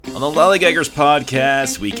On the Lollygaggers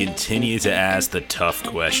podcast, we continue to ask the tough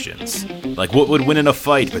questions. Like what would win in a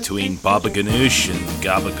fight between Baba Ganoush and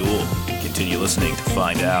Gabagool? Continue listening to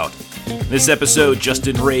find out. This episode,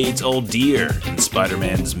 Justin raids Old Deer in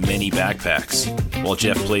Spider-Man's many backpacks, while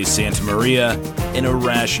Jeff plays Santa Maria and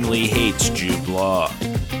irrationally hates Jude Law.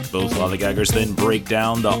 Both Lollygaggers then break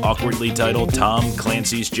down the awkwardly titled Tom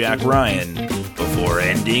Clancy's Jack Ryan before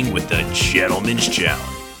ending with the Gentleman's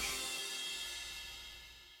Challenge.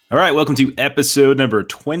 All right, welcome to episode number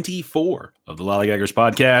 24 of the Lollygaggers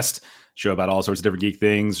podcast, show about all sorts of different geek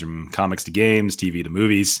things, from comics to games, TV to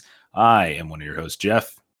movies. I am one of your hosts,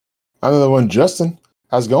 Jeff. I'm the one, Justin.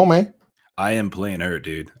 How's it going, man? I am playing hurt,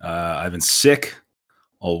 dude. I've been sick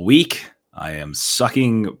all week. I am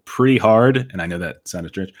sucking pretty hard, and I know that sounded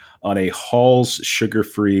strange, on a Hall's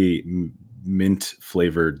sugar-free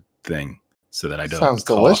mint-flavored thing so that I don't Sounds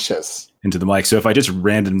delicious. Into the mic. So if I just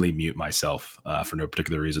randomly mute myself for no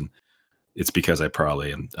particular reason, it's because I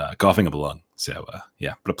probably am coughing up a lung. So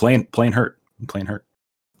yeah, but playing hurt. I'm playing hurt.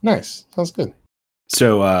 Nice. Sounds good.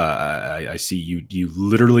 So I see you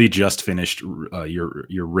literally just finished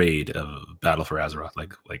your raid of Battle for Azeroth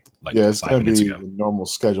like yeah, it's 5 gonna minutes be ago. the normal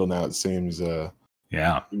schedule now. It seems.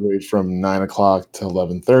 Yeah. We wait from 9 o'clock to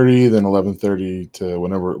 11:30, then 11:30 to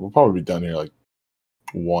whenever. We'll probably be done here like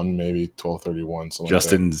 1, maybe 12:31.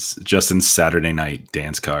 Justin's Saturday night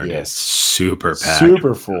dance card is super packed,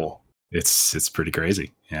 super full. It's pretty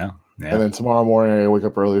crazy. Yeah. And then tomorrow morning I wake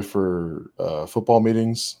up early for football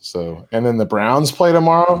meetings. So, and then the Browns play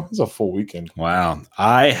tomorrow. It's a full weekend. Wow.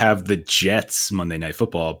 I have the Jets Monday Night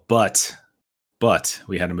Football, but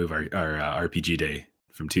we had to move our RPG day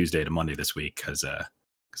from Tuesday to Monday this week because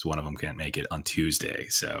one of them can't make it on Tuesday.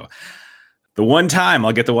 So the one time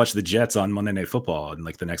I'll get to watch the Jets on Monday Night Football in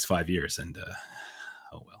like the next 5 years, and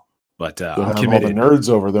oh well. But I'm committed. All the nerds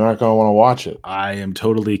over, they're not going to want to watch it. I am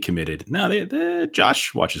totally committed. No,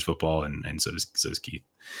 Josh watches football, and so does Keith.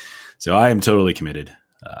 So I am totally committed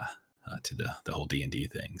to the whole D&D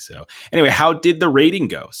thing. So anyway, how did the rating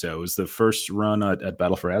go? So it was the first run at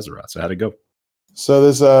Battle for Azeroth. So how'd it go?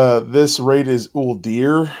 So this raid is Old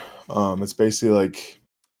Deer. It's basically like,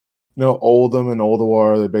 Oldham and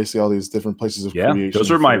Oldawar. They're basically all these different places of creation. Those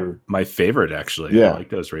are my favorite, actually. Yeah, I like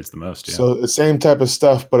those raids the most. Yeah. So the same type of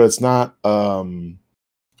stuff, but it's not so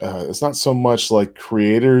much like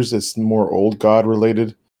creators. It's more old god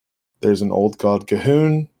related. There's an old god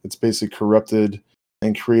Cahoon. It's basically corrupted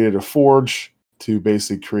and created a forge to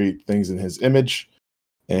basically create things in his image,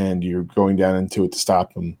 and you're going down into it to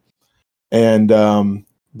stop him. And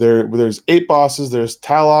there's 8 bosses. There's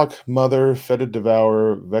Talok, Mother, Fetid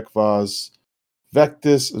Devourer, Vekvaz,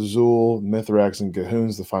 Vectis, Azul, Mithrax, and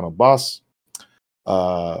Gahoon's the final boss.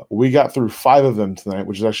 We got through 5 of them tonight,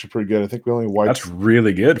 which is actually pretty good. I think we only wiped. That's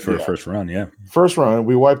really good for a first run, yeah. First run,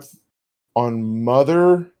 we wiped on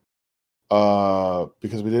Mother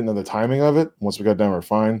because we didn't know the timing of it. Once we got done, we're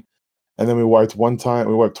fine. And then we wiped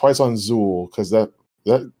twice on Zul because that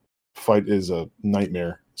fight is a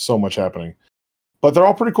nightmare. So much happening. But they're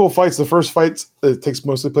all pretty cool fights. The first fight, it takes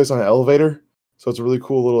mostly place on an elevator. So it's a really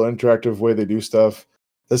cool little interactive way they do stuff.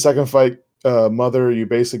 The second fight, Mother, you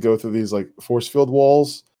basically go through these like force field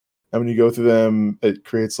walls. And when you go through them, it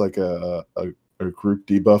creates like a group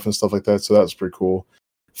debuff and stuff like that. So that was pretty cool.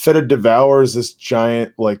 Fetid Devour is this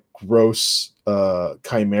giant, like gross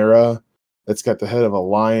chimera that's got the head of a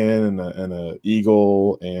lion and a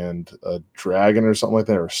eagle and a dragon or something like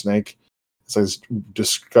that, or a snake. It's like this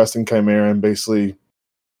disgusting chimera, and basically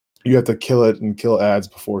you have to kill it and kill ads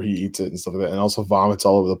before he eats it and stuff like that, and also vomits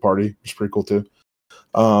all over the party, which is pretty cool too.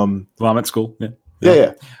 Vomit's cool.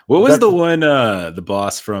 Yeah. What was the one the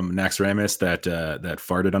boss from Naxxramas that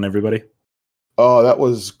farted on everybody? Oh, that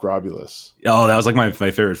was Grobulus. Oh, that was like my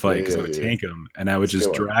favorite fight because I would tank him and I would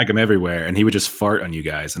just drag him everywhere, and he would just fart on you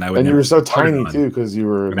guys, and I would. And you were so tiny too because you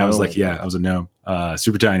were. And I was like, I was a gnome,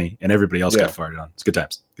 super tiny, and everybody else got farted on. It's good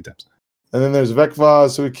times. And then there's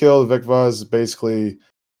Vekvaz, who we killed. Vekvaz basically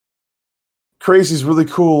creates these really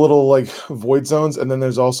cool little like void zones, and then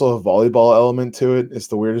there's also a volleyball element to it. It's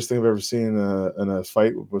the weirdest thing I've ever seen in a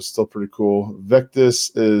fight. It was still pretty cool. Vectis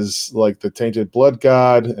is like the tainted blood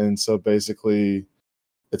god, and so basically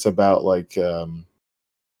it's about like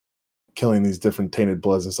killing these different tainted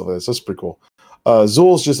bloods and stuff like that. So it's pretty cool.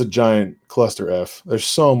 Zul's just a giant cluster F. There's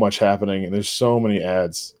so much happening, and there's so many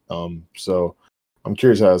ads. So I'm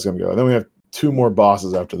curious how it's going to go. And then we have 2 more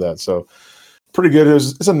bosses after that. So pretty good.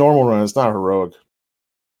 It's a normal run. It's not heroic.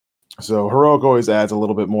 So heroic always adds a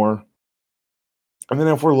little bit more. And then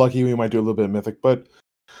if we're lucky, we might do a little bit of mythic. But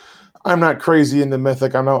I'm not crazy into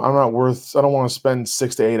mythic. I don't want to spend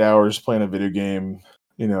 6 to 8 hours playing a video game,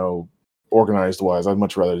 organized wise. I'd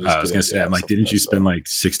much rather just. I was gonna say, I'm like, didn't you spend like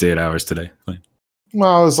 6 to 8 hours today?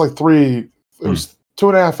 Well, it was like 3. It was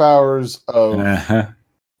 2.5 hours of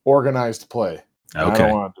organized play. Okay. I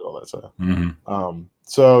don't want to do all that stuff.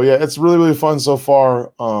 So yeah, it's really, really fun so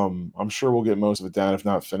far. I'm sure we'll get most of it down. If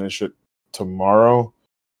not, finish it tomorrow.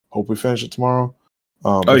 Hope we finish it tomorrow.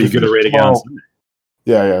 You get a rating on Sunday.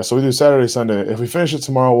 Yeah. So we do Saturday, Sunday. If we finish it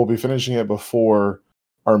tomorrow, we'll be finishing it before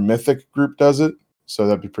our Mythic group does it. So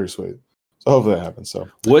that'd be pretty sweet. So hopefully that happens. So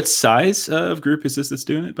what size of group is this that's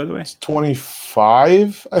doing it, by the way? It's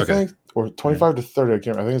 25, I think, or 25 to 30. I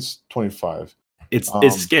can't remember. I think it's 25. It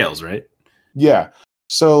scales, right? Yeah.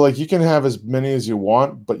 So like you can have as many as you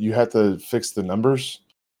want, but you have to fix the numbers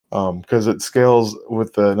because it scales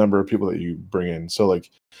with the number of people that you bring in. So like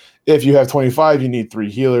if you have 25, you need 3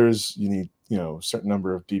 healers. You need a certain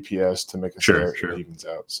number of DPS to make it sure. It evens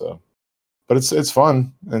out. So, but it's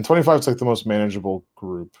fun, and 25 is like the most manageable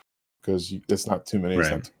group because it's not too many. It's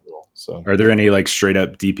not too little. So, are there any like straight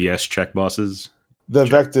up DPS check bosses? The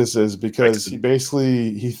Vectus is because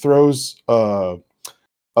he throws a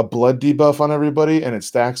blood debuff on everybody, and it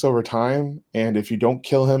stacks over time. And if you don't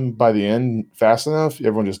kill him by the end fast enough,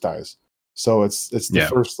 everyone just dies. So it's the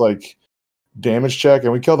first like damage check,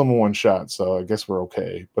 and we killed him in 1 shot. So I guess we're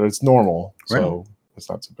okay, but it's normal. So it's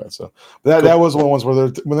not too bad. So that was one of the ones where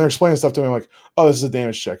when they're explaining stuff to me, I'm like, oh, this is a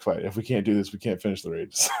damage check fight. If we can't do this, we can't finish the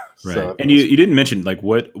raid. Right. So and you didn't mention like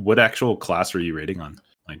what actual class were you raiding on?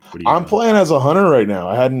 Like, what are you I'm playing as a hunter right now.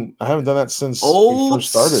 I haven't done that since we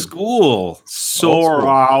first started. School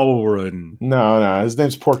Sauron. No, his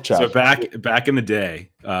name's Pork Chop. So back in the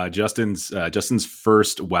day, Justin's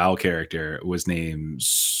first WoW character was named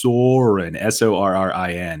Sorin,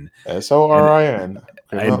 Sorrin. Sorin.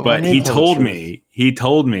 But he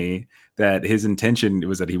told me that his intention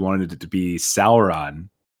was that he wanted it to be Sauron,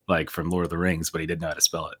 like from Lord of the Rings, but he didn't know how to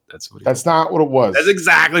spell it. That's not what it was. That's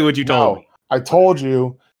exactly what you told me. I told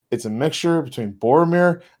you it's a mixture between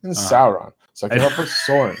Boromir and Sauron. So I came up with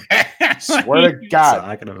Sorin. Swear to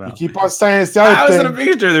God. You keep on saying it's the other thing. I was in a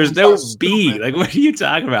picture. There's no B. Like, what are you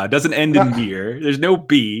talking about? It doesn't end in beer. There's no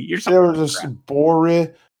B. There was just It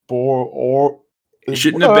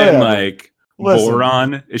shouldn't have been like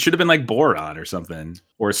Boron. It should have been like Boron or something.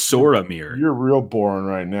 Or Soramir. You're real boring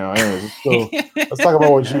right now. Anyways, let's talk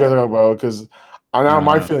about what you guys are talking about because now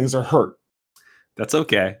my feelings are hurt. That's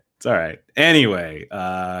okay. It's all right. Anyway,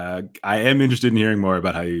 I am interested in hearing more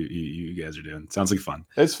about how you guys are doing. Sounds like fun.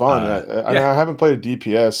 It's fun. I haven't played a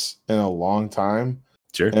DPS in a long time.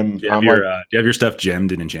 Sure. And do you have your stuff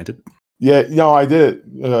gemmed and enchanted? Yeah, no, I did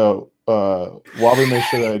it. Wobbly made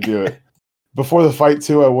sure that I do it. Before the fight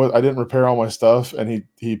too, I didn't repair all my stuff, and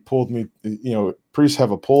he pulled me. Priests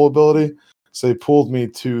have a pull ability, so he pulled me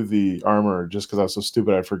to the armor just because I was so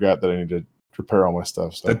stupid. I forgot that I needed to repair all my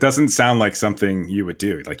stuff. So. That doesn't sound like something you would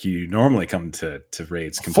do. Like you normally come to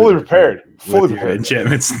raids fully prepared.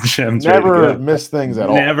 Enchantments and gems. Never miss things at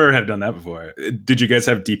all. Never have done that before. Did you guys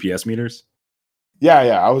have DPS meters?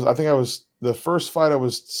 Yeah. I think I was the first fight. I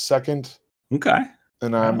was second. Okay.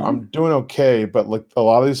 And I'm doing okay, but like a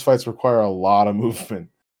lot of these fights require a lot of movement.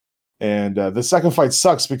 And the second fight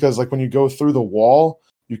sucks because like when you go through the wall,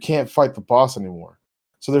 you can't fight the boss anymore.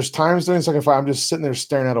 So there's times during the second fight I'm just sitting there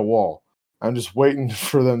staring at a wall. I'm just waiting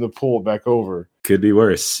for them to pull it back over. Could be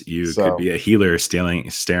worse. You could be a healer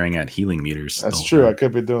staring at healing meters. That's true. I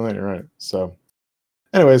could be doing that. You're right. So,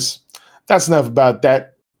 anyways, that's enough about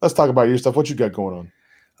that. Let's talk about your stuff. What you got going on?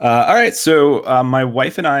 All right. So my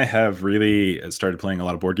wife and I have really started playing a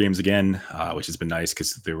lot of board games again, which has been nice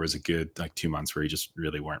because there was a good 2 months where we just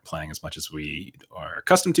really weren't playing as much as we are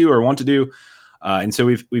accustomed to or want to do. And so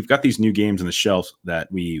we've got these new games on the shelf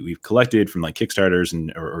that we've collected from like Kickstarters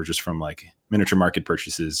or just from like miniature market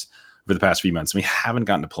purchases over the past few months. We haven't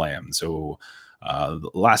gotten to play them. So the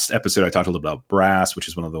last episode I talked a little about Brass, which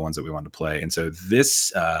is one of the ones that we wanted to play. And so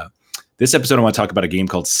this episode I want to talk about a game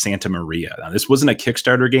called Santa Maria. Now this wasn't a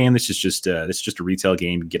Kickstarter game. This is just a retail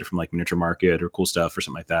game. You can get it from like Miniature Market or Cool Stuff or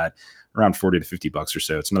something like that. Around $40 to $50 or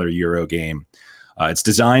so. It's another Euro game. It's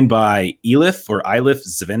designed by Elif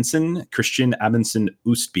Svensson, Christian Amundsen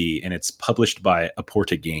Ustby, and it's published by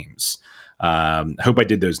Aporta Games. I hope I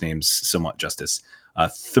did those names somewhat justice.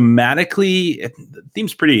 Thematically,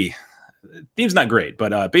 theme's not great,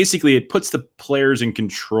 but basically it puts the players in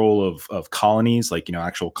control of colonies, like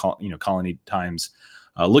actual colony times,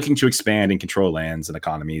 looking to expand and control lands and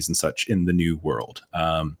economies and such in the new world.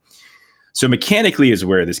 So mechanically is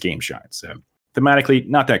where this game shines. So thematically,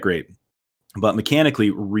 not that great. But mechanically,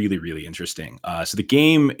 really, really interesting. So the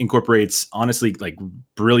game incorporates, honestly, like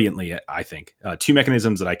brilliantly, I think, 2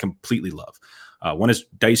 mechanisms that I completely love. One is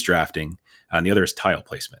dice drafting, and the other is tile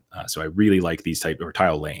placement. So I really like these type or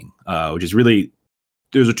tile laying, which is really,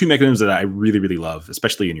 those are two mechanisms that I really, really love,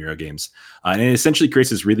 especially in Euro games. And it essentially creates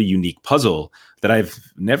this really unique puzzle that I've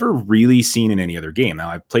never really seen in any other game. Now,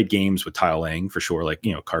 I've played games with tile laying for sure, like,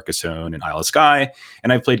 Carcassonne and Isle of Skye.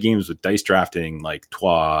 And I've played games with dice drafting like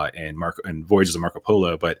Troyes and Voyages of Marco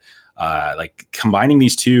Polo. But like combining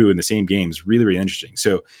these two in the same game is really, really interesting.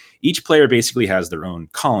 So each player basically has their own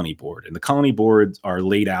colony board, and the colony boards are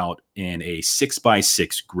laid out in a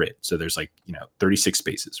 6x6 grid. So there's 36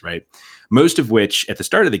 spaces, right? Most of which at the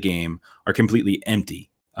start of the game are completely empty.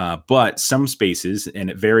 But some spaces, and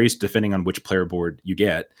it varies depending on which player board you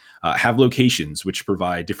get, have locations which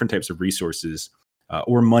provide different types of resources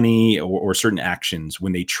or money or certain actions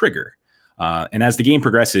when they trigger. And as the game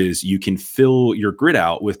progresses, you can fill your grid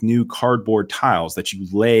out with new cardboard tiles that you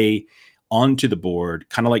lay onto the board,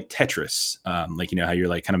 kind of like Tetris, how you're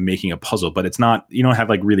like kind of making a puzzle, but it's not, you don't have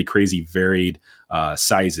like really crazy varied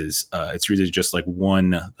sizes. It's really just like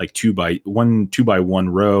one, like two by one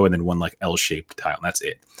row, and then one like L-shaped tile. And that's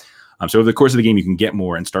it. So over the course of the game, you can get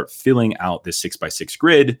more and start filling out this 6x6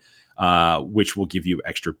 grid, which will give you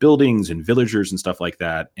extra buildings and villagers and stuff like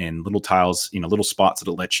that, and little tiles, little spots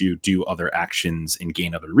that'll let you do other actions and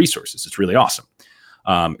gain other resources. It's really awesome.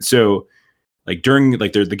 So like during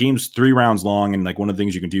the game's 3 rounds long, and like one of the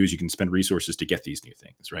things you can do is you can spend resources to get these new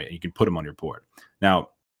things, right? And you can put them on your board. Now,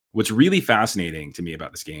 what's really fascinating to me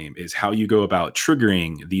about this game is how you go about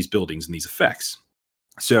triggering these buildings and these effects.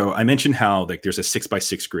 So I mentioned how like there's a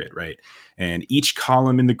 6x6 grid, right? And each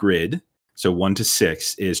column in the grid, so 1 to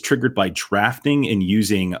 6, is triggered by drafting and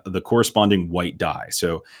using the corresponding white die.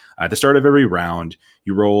 So at the start of every round,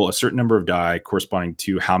 you roll a certain number of die corresponding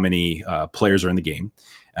to how many players are in the game,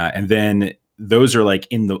 and then those are like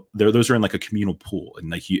those are in like a communal pool,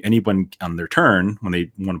 and like anyone on their turn, when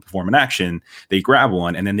they want to perform an action, they grab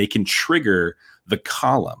one, and then they can trigger the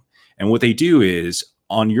column. And what they do is,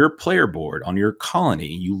 on your player board, on your colony,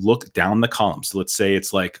 you look down the column. So let's say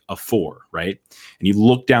it's like a 4, right? And you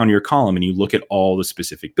look down your column and you look at all the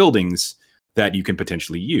specific buildings that you can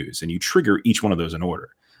potentially use, and you trigger each one of those in order.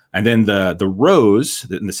 And then the rows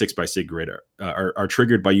in the 6x6 grid are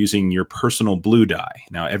triggered by using your personal blue die.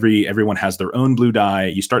 Now, everyone has their own blue die.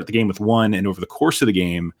 You start the game with 1, and over the course of the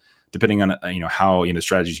game, depending on how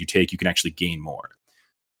strategies you take, you can actually gain more.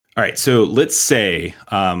 All right, so let's say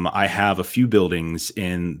I have a few buildings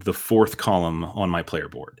in the 4th column on my player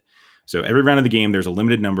board. So every round of the game, there's a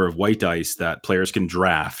limited number of white dice that players can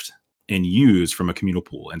draft and use from a communal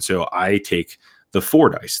pool. And so I take the 4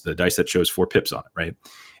 dice, the dice that shows 4 pips on it, right?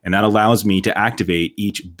 And that allows me to activate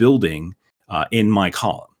each building in my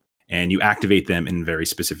column. And you activate them in very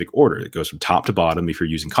specific order. It goes from top to bottom if you're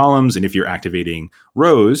using columns. And if you're activating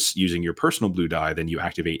rows using your personal blue die, then you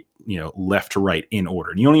activate left to right in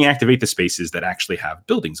order. And you only activate the spaces that actually have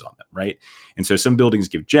buildings on them, right? And so some buildings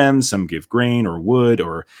give gems, some give grain or wood,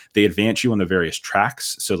 or they advance you on the various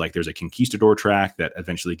tracks. So like there's a conquistador track that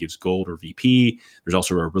eventually gives gold or VP. There's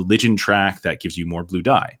also a religion track that gives you more blue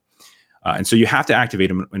die. And so you have to activate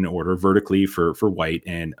them in order, vertically for white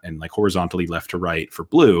and like horizontally left to right for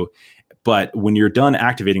blue. But when you're done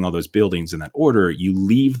activating all those buildings in that order, you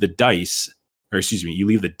leave the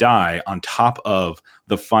die on top of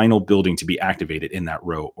the final building to be activated in that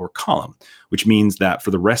row or column, which means that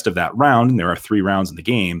for the rest of that round, and there are 3 rounds in the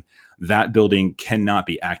game, that building cannot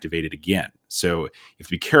be activated again. So you have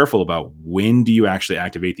to be careful about when do you actually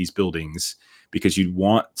activate these buildings, because you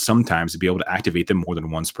want sometimes to be able to activate them more than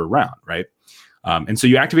once per round, right? And so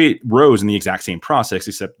you activate rows in the exact same process,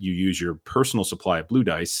 except you use your personal supply of blue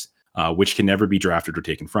dice, which can never be drafted or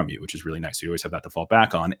taken from you, which is really nice. So you always have that to fall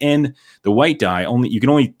back on. And the white die, you can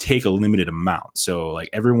only take a limited amount. So like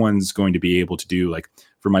everyone's going to be able to do, like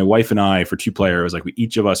for my wife and I, for 2 players, like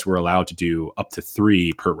each of us were allowed to do up to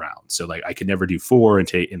 3 per round. So like I could never do 4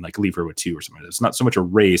 and like leave her with 2 or something. It's not so much a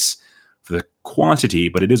race for the quantity,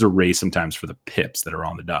 but it is a race sometimes for the pips that are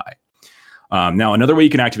on the die. Now, another way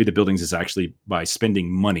you can activate the buildings is actually by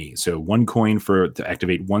spending money. So 1 coin to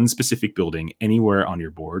activate one specific building anywhere on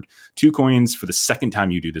your board, 2 coins for the second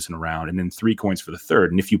time you do this in a round, and then 3 coins for the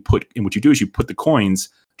third. And what you do is you put the coins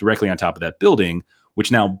directly on top of that building,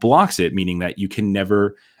 which now blocks it, meaning that you can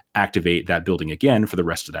never activate that building again for the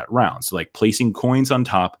rest of that round. So like placing coins on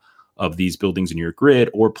top of these buildings in your grid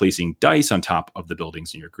or placing dice on top of the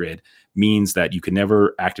buildings in your grid means that you can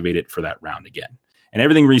never activate it for that round again. And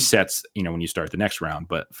everything resets, when you start the next round.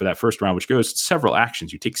 But for that first round, which goes several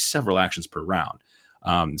actions, you take several actions per round.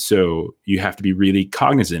 So you have to be really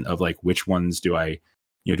cognizant of like which ones do I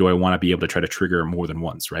want to be able to try to trigger more than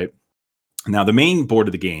once, right? Now, the main board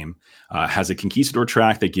of the game has a conquistador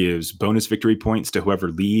track that gives bonus victory points to whoever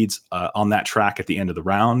leads on that track at the end of the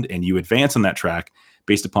round, and you advance on that track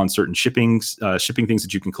based upon certain shipping things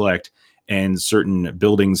that you can collect and certain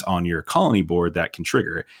buildings on your colony board that can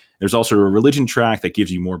trigger. There's also a religion track that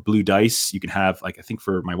gives you more blue dice. You can have, like, I think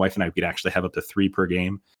for my wife and I, we could actually have up to 3 per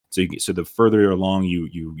game. So the further along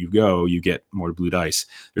you go, you get more blue dice.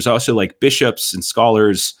 There's also like bishops and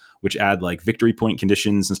scholars, which add like victory point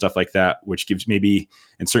conditions and stuff like that, which gives maybe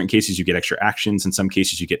in certain cases you get extra actions. In some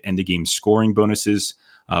cases you get end of game scoring bonuses,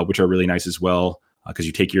 which are really nice as well. Because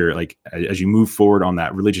you take your, like, as you move forward on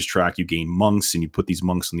that religious track, you gain monks, and you put these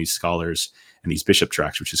monks on these scholars and these bishop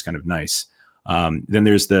tracks, which is kind of nice. Then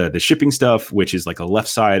there's the shipping stuff, which is like a left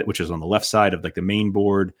side, which is on the left side of like the main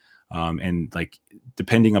board. And like,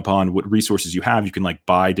 depending upon what resources you have, you can like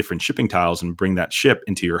buy different shipping tiles and bring that ship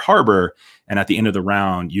into your harbor. And at the end of the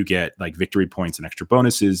round, you get like victory points and extra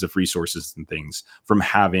bonuses of resources and things from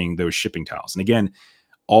having those shipping tiles. And again,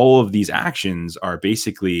 all of these actions are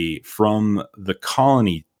basically from the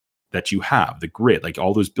colony that you have, the grid, like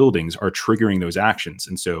all those buildings are triggering those actions.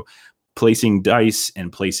 And so placing dice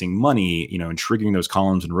and placing money, and triggering those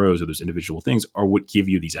columns and rows of those individual things are what give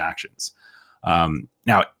you these actions.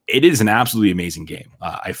 Now, it is an absolutely amazing game.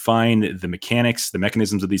 I find the mechanics, the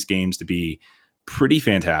mechanisms of these games to be pretty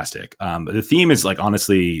fantastic. The theme is like,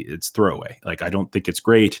 honestly, it's throwaway. Like, I don't think it's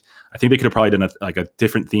great. I think they could have probably done a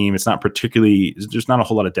different theme. It's not particularly, there's not a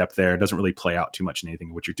whole lot of depth there. It doesn't really play out too much in anything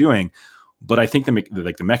of what you're doing. But I think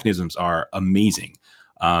the mechanisms are amazing.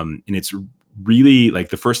 And it's really like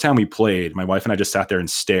the first time we played, my wife and I just sat there and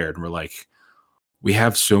stared and we're like, we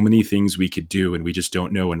have so many things we could do and we just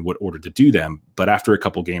don't know in what order to do them. But after a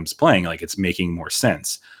couple games playing, like, it's making more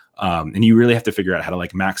sense. And you really have to figure out how to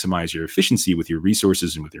like maximize your efficiency with your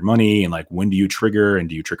resources and with your money. And like, when do you trigger, and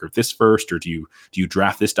do you trigger this first, or do you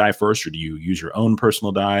draft this die first, or do you use your own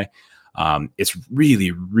personal die? It's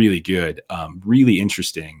really, really good. Really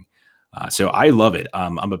interesting. So I love it.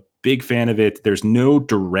 I'm a big fan of it. There's no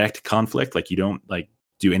direct conflict. Like, you don't like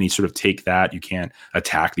do any sort of take that. You can't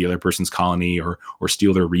attack the other person's colony or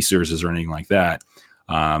steal their resources or anything like that.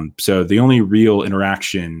 So the only real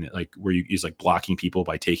interaction, like, where you is like blocking people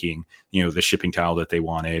by taking, the shipping tile that they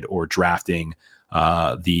wanted, or drafting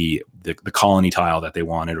the colony tile that they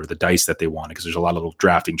wanted, or the dice that they wanted, because there's a lot of little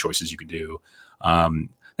drafting choices you can do.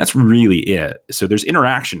 That's really it. So there's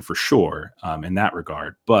interaction for sure in that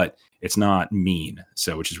regard, but it's not mean.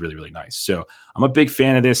 So, which is really, really nice. So I'm a big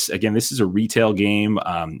fan of this. Again, this is a retail game.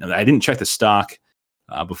 I didn't check the stock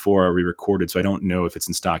before we recorded, so I don't know if it's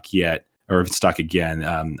in stock yet, or if it's stock again.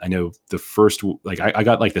 I know the first, like, I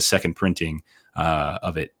got like the second printing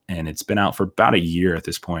of it, and it's been out for about a year at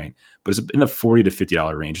this point, but it's in the $40 to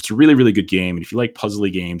 $50 range. It's a really, really good game. And if you like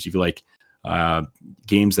puzzly games, if you like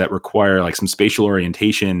games that require like some spatial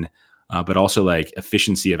orientation, but also like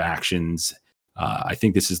efficiency of actions, I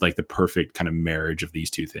think this is like the perfect kind of marriage of these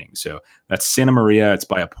two things. So that's Santa Maria. It's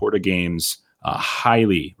by Aporta Games.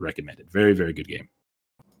 Highly recommended. Very, very good game.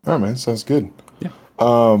 All right, man. Sounds good. Yeah.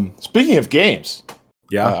 Speaking of games,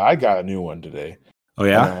 yeah, I got a new one today. Oh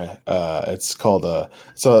yeah. It's called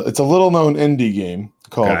it's a little known indie game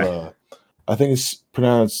called I think it's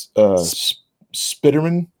pronounced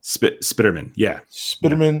Spiderman. Spiderman. Yeah.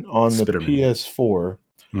 Spiderman on the Spiderman. PS4.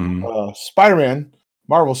 Mm-hmm. Spider-Man.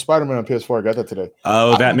 Marvel Spider-Man on PS4. I got that today.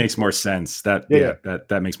 Oh, that makes more sense. That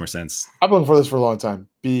makes more sense. I've been looking for this for a long time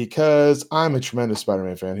because I'm a tremendous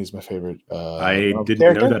Spider-Man fan. He's my favorite. I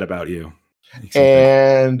didn't know that about you.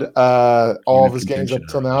 And all of his games up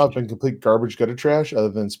till now have been complete garbage, gutter trash, other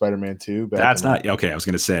than Spider-Man 2. That's not okay. I was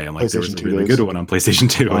going to say, I'm like, there was a really good one on PlayStation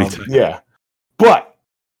 2. Yeah, but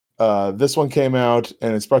this one came out,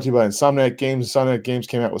 and it's brought to you by Insomniac Games. Insomniac Games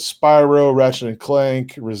came out with Spyro, Ratchet and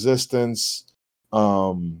Clank, Resistance,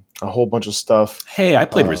 a whole bunch of stuff. Hey, I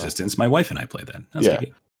played Resistance. My wife and I played that.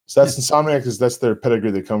 Good. So that's Insomniac, because that's their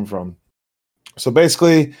pedigree they come from. So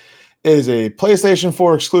basically, it is a PlayStation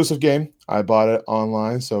 4 exclusive game. I bought it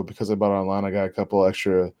online, so because I bought it online, I got a couple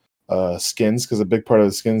extra skins. Because a big part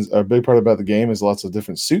about the game is lots of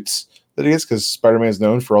different suits that he gets. Because Spider-Man is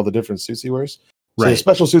known for all the different suits he wears. So the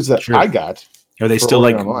special suits that I got, are they still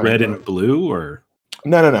like red and blue, or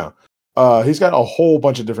no? He's got a whole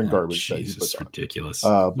bunch of different garbage. Jesus, ridiculous.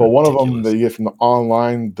 But one of them that you get from the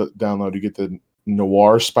online download, you get the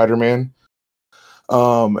Noir Spider-Man,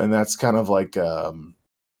 and that's kind of like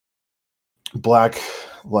black,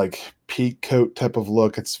 like peak coat type of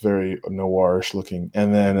look. It's very noirish looking.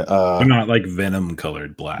 And then they're not like Venom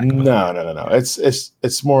colored black. No.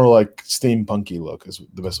 It's more like steampunky look is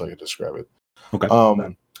the best way I could describe it. Okay.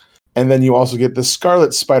 And then you also get the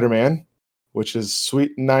Scarlet Spider-Man, which is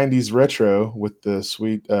sweet 90s retro with the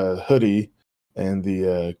sweet hoodie and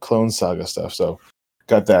the Clone Saga stuff. So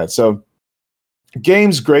got that. So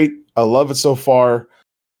game's great. I love it so far.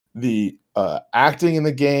 The acting in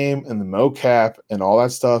the game and the mocap and all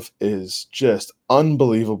that stuff is just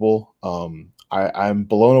unbelievable. I'm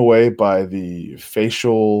blown away by the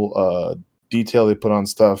facial detail they put on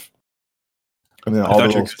stuff. And then I all the thought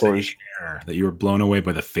little stories. that you were blown away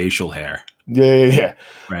by the facial hair. Yeah.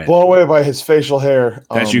 Right. Blown away by his facial hair.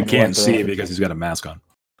 That you can't see because he's got a mask on.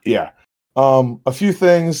 Yeah. A few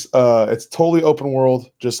things. It's totally open world,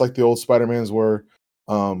 just like the old Spider-Mans were.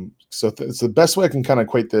 So it's the best way I can kind of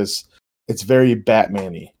equate this. It's very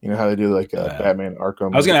Batman-y. You know how they do like Batman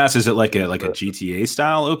Arkham. I was going to ask, is it like a GTA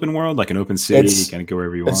style open world, like an open city? You can go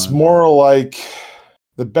wherever you want. It's more like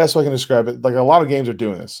the best way I can describe it. Like a lot of games are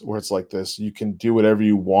doing this, where it's like this. You can do whatever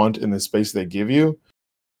you want in the space they give you,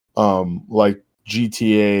 like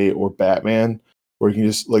GTA or Batman, where you can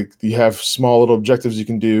just like you have small little objectives you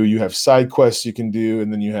can do. You have side quests you can do,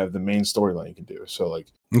 and then you have the main storyline you can do. So like,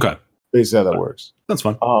 okay. Basically how that works. That's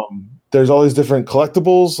fun. There's all these different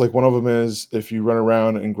collectibles. Like one of them is if you run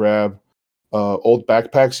around and grab old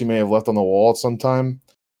backpacks you may have left on the wall at some time,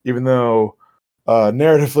 even though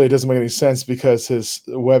narratively it doesn't make any sense because his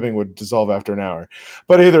webbing would dissolve after an hour.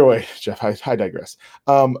 But either way, Jeff, I digress.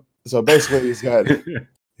 So basically he's got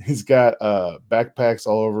backpacks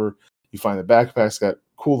all over. You find the backpacks got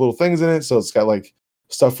cool little things in it. So it's got like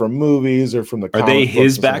stuff from movies or from the Are they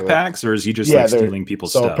his backpacks or is he just like stealing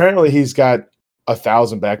people's stuff? So apparently he's got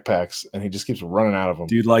 1,000 backpacks and he just keeps running out of them.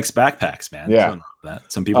 Dude likes backpacks, man. Yeah.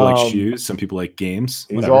 Some people like shoes, some people like games.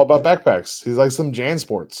 He's all about backpacks. He's like some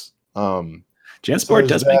Jansports. Jansport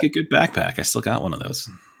does make a good backpack. I still got one of those.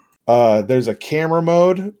 There's a camera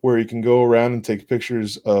mode where you can go around and take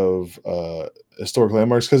pictures of historic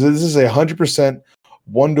landmarks because this is 100%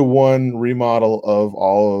 one-to-one remodel of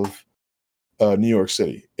all of New York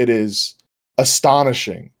City. It is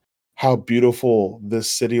astonishing how beautiful this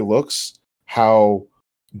city looks, how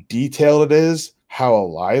detailed it is, how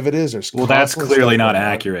alive it is. Well, that's clearly not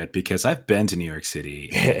accurate because I've been to New York City.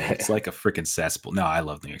 It's like a freaking cesspool. No, I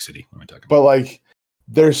love New York City. What am I talking about? But like,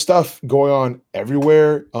 there's stuff going on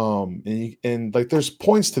everywhere. And like, there's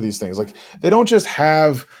points to these things. Like, they don't just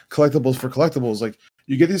have collectibles for collectibles. Like,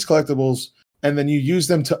 you get these collectibles and then you use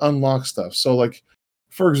them to unlock stuff. So, like,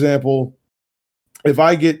 for example, if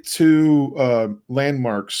I get 2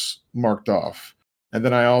 landmarks marked off, and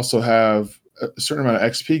then I also have a certain amount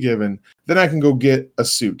of XP given, then I can go get a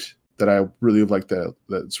suit that I really like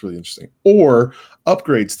that's really interesting. Or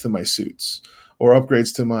upgrades to my suits, or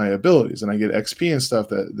upgrades to my abilities, and I get XP and stuff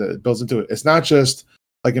that builds into it. It's not just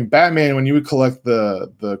like in Batman, when you would collect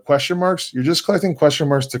the question marks, you're just collecting question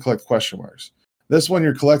marks to collect question marks. This one,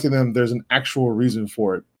 you're collecting them, there's an actual reason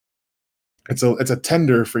for it. It's a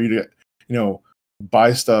tender for you to,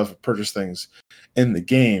 buy stuff, purchase things in the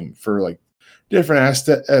game for like different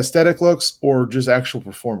aesthetic looks or just actual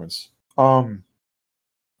performance.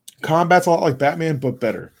 Combat's a lot like Batman, but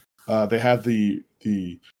better. They have the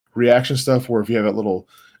reaction stuff where if you have that little,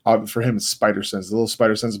 for him it's spider sense, the little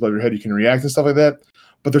spider sense above your head, you can react and stuff like that.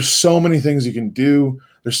 But there's so many things you can do.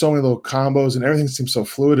 There's so many little combos and everything seems so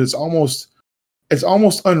fluid. It's almost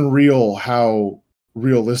unreal how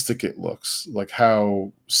realistic it looks, like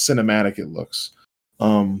how cinematic it looks.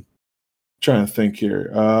 Trying to think here.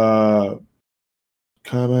 But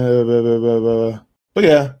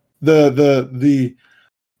yeah, the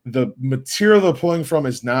material they're pulling from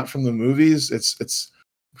is not from the movies. It's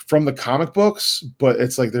from the comic books, but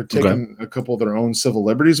it's like they're taking a couple of their own civil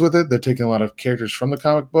liberties with it. They're taking a lot of characters from the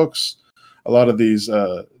comic books, a lot of these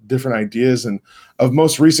different ideas, and of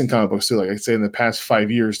most recent comic books too. Like I say, in the past 5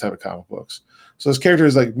 years type of comic books. So those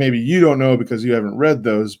characters, like maybe you don't know because you haven't read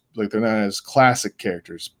those, like they're not as classic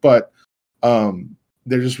characters, but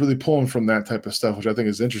they're just really pulling from that type of stuff, which I think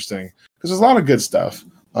is interesting because there's a lot of good stuff.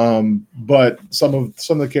 But some of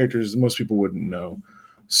the characters most people wouldn't know.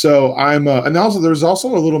 So and also there's also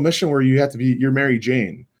a little mission where you have to be you're Mary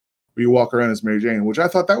Jane, where you walk around as Mary Jane, which I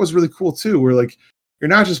thought that was really cool too. Where like you're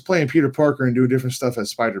not just playing Peter Parker and doing different stuff as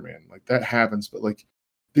Spider-Man, like that happens, but like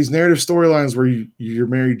these narrative storylines where you're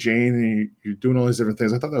Mary Jane and you're doing all these different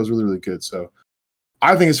things. I thought that was really, really good. So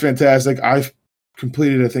I think it's fantastic. I've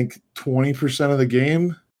completed, I think, 20% of the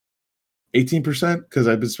game, 18%, because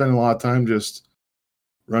I've been spending a lot of time just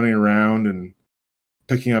running around and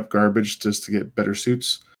picking up garbage just to get better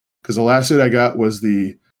suits. Because the last suit I got was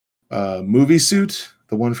the movie suit,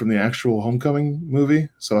 the one from the actual Homecoming movie.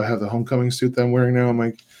 So I have the Homecoming suit that I'm wearing now on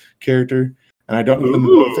my character. And I don't. And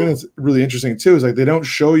the thing that's really interesting too is like they don't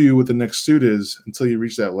show you what the next suit is until you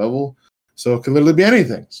reach that level. So it could literally be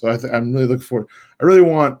anything. So I'm really looking forward. I really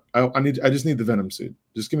want. I just need the Venom suit.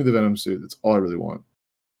 Just give me the Venom suit. That's all I really want.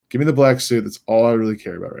 Give me the black suit. That's all I really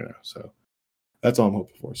care about right now. So that's all I'm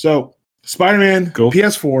hoping for. So Spider-Man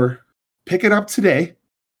PS4, pick it up today.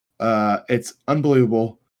 It's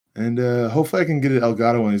unbelievable. And hopefully I can get it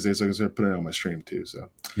Elgato one of these days so I can start putting it on my stream too. So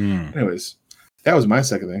anyways, that was my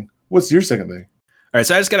second thing. What's your second thing? All right,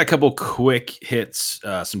 so I just got a couple quick hits,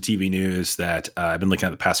 some TV news that I've been looking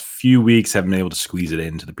at the past few weeks. Haven't been able to squeeze it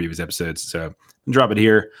into the previous episodes, so I'll drop it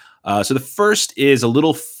here. So the first is a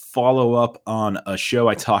little follow-up on a show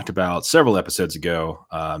I talked about several episodes ago,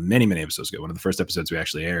 many episodes ago. One of the first episodes we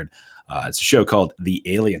actually aired. It's a show called The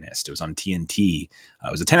Alienist. It was on TNT. It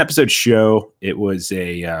was a 10-episode show. It was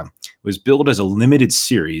billed as a limited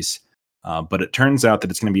series, but it turns out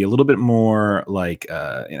that it's going to be a little bit more like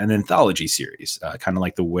an anthology series, kind of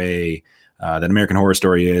like the way that American Horror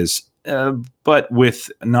Story is, but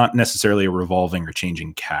with not necessarily a revolving or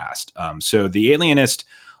changing cast. So The Alienist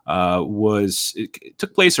it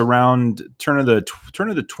took place around turn of the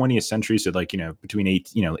 20th century, so like between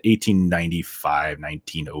 1895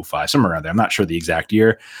 1905, somewhere around there. I'm not sure the exact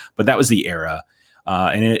year, but that was the era.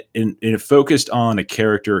 And it focused on a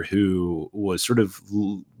character who was sort of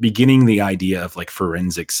beginning the idea of like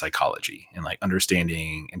forensic psychology and like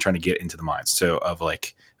understanding and trying to get into the minds of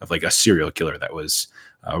a serial killer that was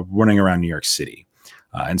running around New York City.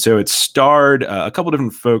 And so it starred a couple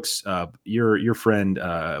different folks. Your friend,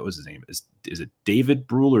 what's his name? Is it David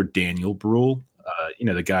Brühl or Daniel Brühl?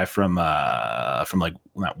 The guy from like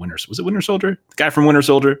not Winter. Was it Winter Soldier? The guy from Winter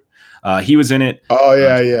Soldier. He was in it. Oh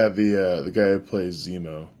yeah. The guy who plays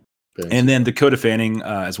Zemo. And then Dakota Fanning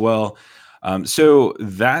as well. So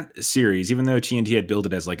that series, even though TNT had billed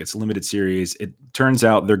it as like its limited series, it turns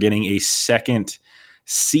out they're getting a second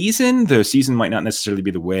season. The season might not necessarily be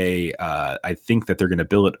the way I think that they're going to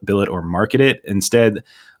bill it or market it. Instead,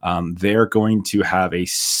 they're going to have a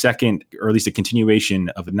second, or at least a continuation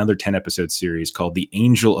of another 10-episode series called The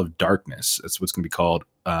Angel of Darkness. That's what's going to be called,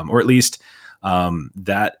 or at least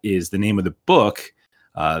that is the name of the book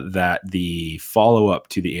that the follow-up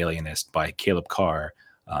to The Alienist by Caleb Carr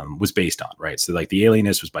was based on, right? So like The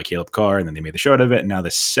Alienist was by Caleb Carr, and then they made the show out of it. And now the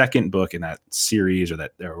second book in that series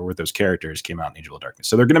or with those characters came out in Angel of Darkness.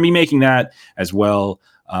 So they're going to be making that as well.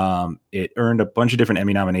 It earned a bunch of different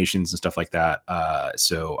Emmy nominations and stuff like that.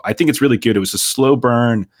 So I think it's really good. It was a slow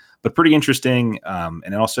burn, but pretty interesting. And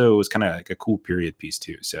it also was kind of like a cool period piece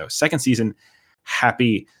too. So second season,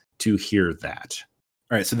 happy to hear that.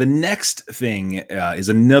 All right, so the next thing is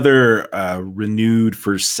another renewed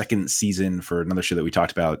for second season for another show that we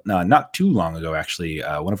talked about not too long ago, actually.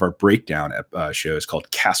 One of our breakdown shows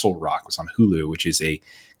called Castle Rock was on Hulu, which is a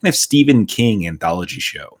kind of Stephen King anthology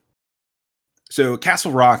show. So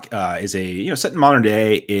Castle Rock is set in modern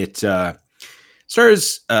day. It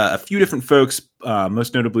stars a few different folks,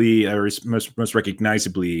 most notably, or most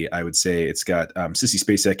recognizably, I would say, it's got Sissy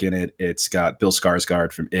Spacek in it. It's got Bill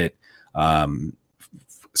Skarsgård from It.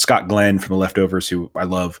 Scott Glenn from The Leftovers, who I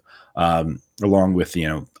love, along with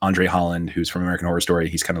Andre Holland, who's from American Horror Story.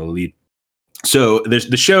 He's kind of the lead. So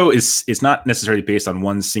the show is not necessarily based on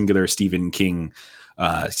one singular Stephen King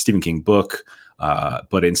book,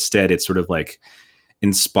 but instead it's sort of like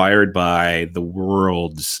inspired by the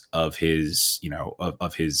worlds of his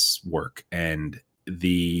of his work. And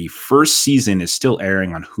the first season is still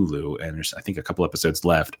airing on Hulu, and there's I think a couple episodes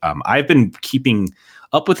left. I've been keeping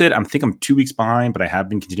up with it. I think I'm 2 weeks behind, but I have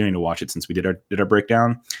been continuing to watch it since we did our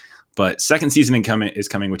breakdown. But second season is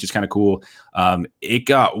coming, which is kind of cool. It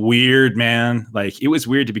got weird, man. Like it was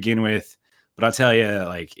weird to begin with, but I'll tell you,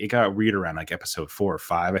 like it got weird around like episode 4 or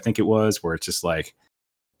 5, I think it was, where it's just like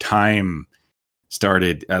time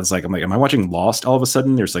started. I'm like, am I watching Lost? All of a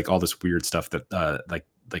sudden, there's like all this weird stuff that like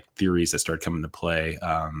theories that started coming into play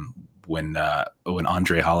when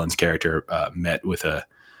Andre Holland's character met with a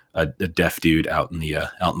deaf dude out in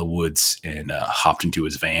the woods and hopped into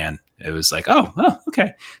his van. It was like, oh,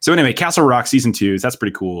 okay. So anyway, Castle Rock season 2, that's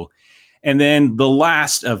pretty cool. And then the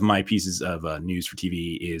last of my pieces of news for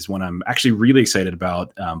TV is one I'm actually really excited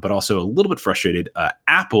about, but also a little bit frustrated.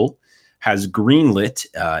 Apple has greenlit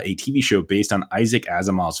a TV show based on Isaac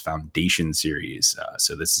Asimov's Foundation series.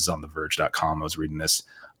 So this is on TheVerge.com. I was reading this.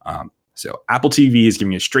 So Apple TV is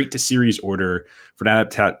giving a straight to series order for an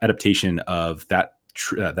adaptation of that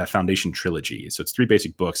Foundation trilogy. So it's 3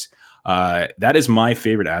 basic books. That is my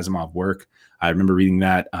favorite Asimov work. I remember reading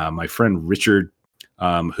that. My friend Richard,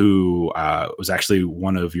 who was actually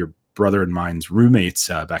one of your brother and mine's roommates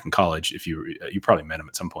back in college. If you probably met him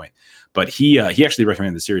at some point, but he actually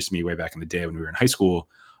recommended the series to me way back in the day when we were in high school.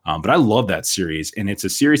 But I love that series, and it's a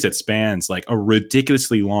series that spans like a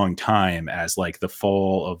ridiculously long time as like the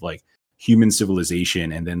fall of like human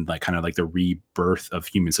civilization, and then like kind of like the rebirth of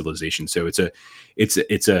human civilization. So it's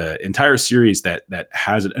a entire series that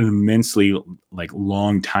has an immensely like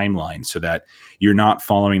long timeline, so that you're not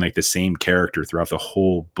following like the same character throughout the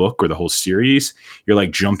whole book or the whole series. You're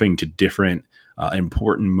like jumping to different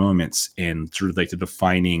important moments and sort of like the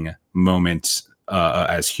defining moments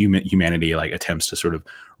as humanity like attempts to sort of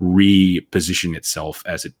reposition itself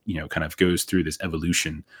as it kind of goes through this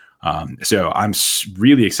evolution. So I'm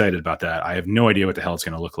really excited about that. I have no idea what the hell it's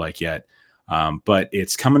going to look like yet. But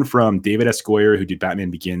it's coming from David S. Goyer, who did Batman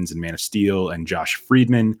Begins and Man of Steel, and Josh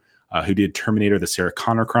Friedman, who did Terminator: The Sarah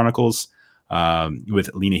Connor Chronicles, with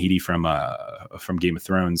Lena Headey from Game of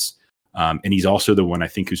Thrones. And he's also the one I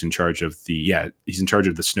think who's in charge of he's in charge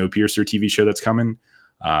of the Snowpiercer TV show that's coming.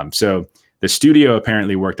 So the studio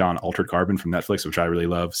apparently worked on Altered Carbon from Netflix, which I really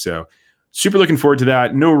love. So super looking forward to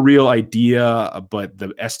that. No real idea, but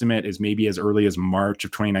the estimate is maybe as early as March of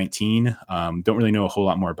 2019. Don't really know a whole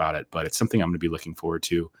lot more about it, but it's something I'm going to be looking forward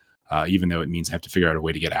to, even though it means I have to figure out a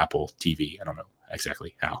way to get Apple TV. I don't know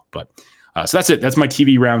exactly how, but so that's it. That's my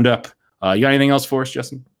TV roundup. You got anything else for us,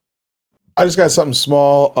 Justin? I just got something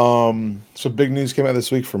small. Some big news came out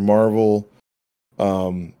this week from Marvel.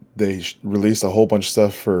 They released a whole bunch of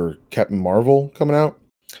stuff for Captain Marvel coming out.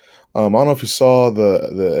 I don't know if you saw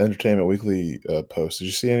the Entertainment Weekly post. Did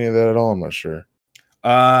you see any of that at all? I'm not sure.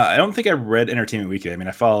 I don't think I read Entertainment Weekly. I mean,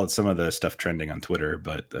 I followed some of the stuff trending on Twitter,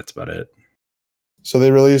 but that's about it. So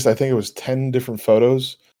they released, I think it was 10 different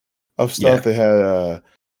photos of stuff. Yeah. They had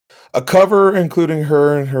a cover including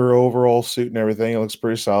her and her overall suit and everything. It looks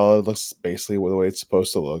pretty solid. It looks basically the way it's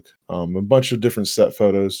supposed to look. A bunch of different set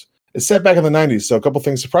photos. It's set back in the 90s, so a couple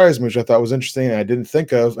things surprised me, which I thought was interesting, and I didn't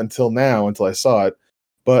think of until I saw it.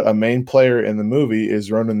 But a main player in the movie is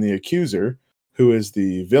Ronan the Accuser, who is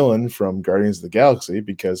the villain from Guardians of the Galaxy,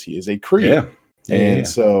 because he is a Kree. Yeah.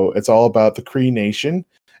 So it's all about the Kree Nation,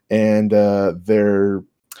 and their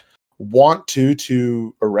want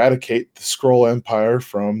to eradicate the Skrull Empire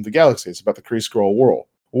from the galaxy. It's about the Kree Skrull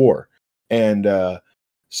war. And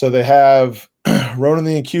so they have Ronan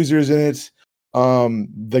the Accuser's in it.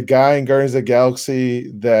 The guy in Guardians of the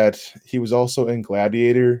Galaxy that he was also in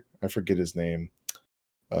Gladiator, I forget his name.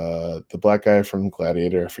 The black guy from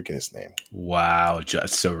Gladiator, I forget his name. Wow,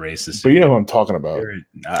 just so racist. But you know who I'm talking about.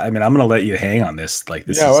 I mean, I'm gonna let you hang on this. Like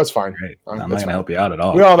this. Yeah, that's fine. Great. I'm not gonna help you out at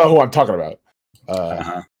all. We all know who I'm talking about.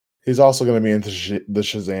 He's also going to be in the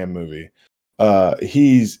Shazam movie.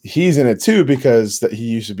 He's in it too because he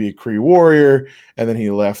used to be a Kree warrior, and then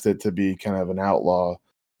he left it to be kind of an outlaw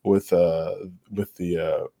with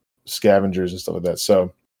the scavengers and stuff like that.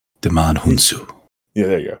 So, Daman Hunsu. Yeah,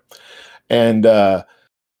 there you go. And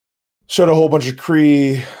showed a whole bunch of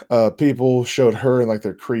Kree people. Showed her in like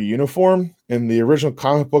their Kree uniform. In the original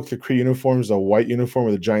comic book, the Kree uniform is a white uniform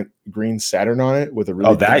with a giant green Saturn on it with a really.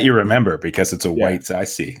 Oh, that you remember because it's a white. I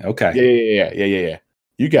see. Okay. Yeah.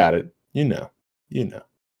 You got it. You know.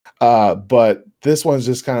 But this one's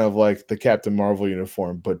just kind of like the Captain Marvel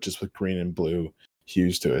uniform, but just with green and blue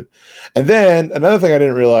hues to it. And then another thing I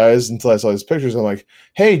didn't realize until I saw these pictures, I'm like,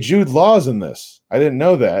 hey, Jude Law's in this. I didn't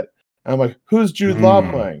know that. And I'm like, who's Jude Law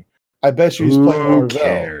playing? I bet you he's playing Marvel.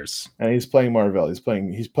 Cares? And he's playing Marvel. He's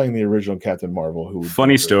playing the original Captain Marvel.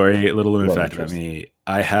 Funny story, a little known fact about me.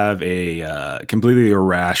 I have a completely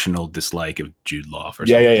irrational dislike of Jude Law.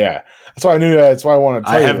 Yeah. That's why I knew that. That's why I wanted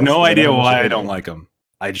to tell you. I have no idea why I don't like him.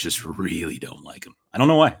 I just really don't like him. I don't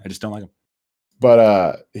know why. I just don't like him.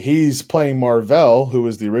 But he's playing Marvel, who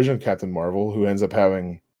was the original Captain Marvel, who ends up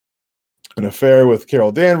having an affair with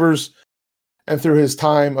Carol Danvers. And through his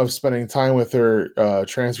time of spending time with her,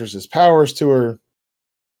 transfers his powers to her,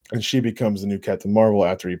 and she becomes the new Captain Marvel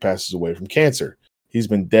after he passes away from cancer. He's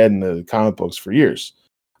been dead in the comic books for years.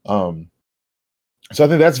 So I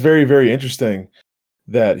think that's very, very interesting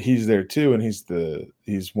that he's there too, and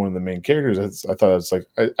he's one of the main characters. I thought it's like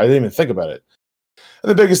I didn't even think about it. And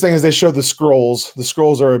the biggest thing is they showed the Skrulls. The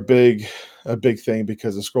Skrulls are a big thing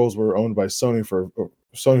because the Skrulls were owned by Sony for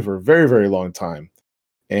a very, very long time.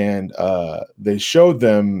 And they showed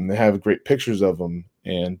them. They have great pictures of them,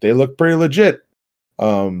 and they look pretty legit.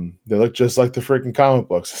 They look just like the freaking comic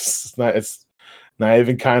books. It's not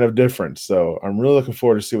even kind of different. So I'm really looking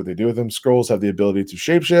forward to see what they do with them. Skrulls have the ability to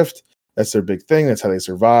shapeshift. That's their big thing. That's how they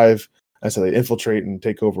survive. That's how they infiltrate and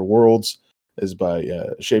take over worlds, is by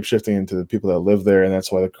shapeshifting into the people that live there, and that's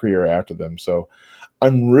why the Kree are after them. So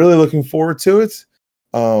I'm really looking forward to it.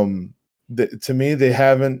 To me, they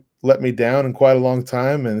haven't let me down in quite a long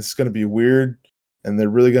time, and it's going to be weird. And they're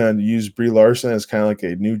really going to use Brie Larson as kind of like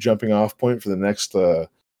a new jumping off point for the next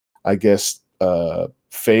I guess,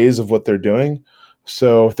 phase of what they're doing.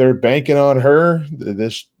 So if they're banking on her,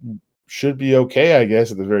 this should be okay, I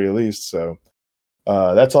guess, at the very least. So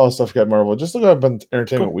that's all the stuff got Marvel. Just look up on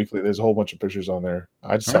Entertainment Cool. Weekly. There's a whole bunch of pictures on there.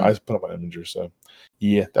 I All put up on Imager. So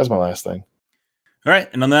yeah, that's my last thing. right.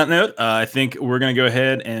 And on that note, I think we're going to go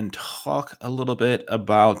ahead and talk a little bit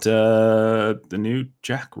about the new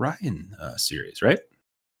Jack Ryan series, right?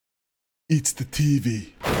 It's the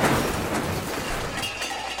TV.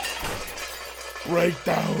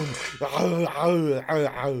 Breakdown.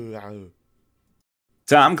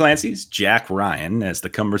 Tom Clancy's Jack Ryan, as the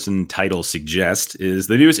cumbersome title suggests, is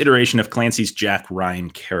the newest iteration of Clancy's Jack Ryan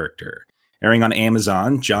character. Airing on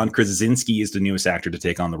Amazon, John Krasinski is the newest actor to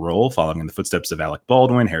take on the role, following in the footsteps of Alec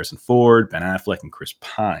Baldwin, Harrison Ford, Ben Affleck, and Chris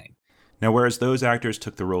Pine. Now, whereas those actors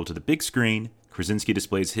took the role to the big screen, Krasinski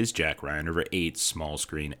displays his Jack Ryan over 8 small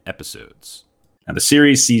screen episodes. Now, the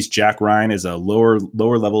series sees Jack Ryan as a lower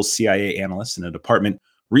level CIA analyst in a department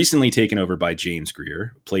recently taken over by James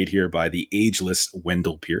Greer, played here by the ageless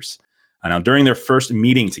Wendell Pierce. Now, during their first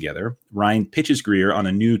meeting together, Ryan pitches Greer on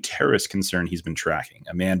a new terrorist concern he's been tracking,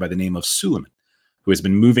 a man by the name of Suleiman, who has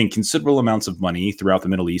been moving considerable amounts of money throughout the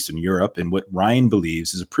Middle East and Europe in what Ryan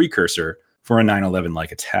believes is a precursor for a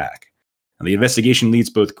 9/11-like attack. Now, the investigation leads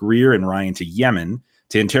both Greer and Ryan to Yemen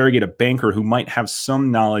to interrogate a banker who might have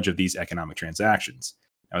some knowledge of these economic transactions.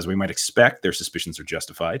 Now, as we might expect, their suspicions are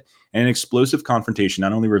justified, and an explosive confrontation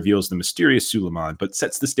not only reveals the mysterious Suleiman, but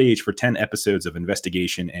sets the stage for 10 episodes of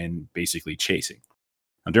investigation and basically chasing.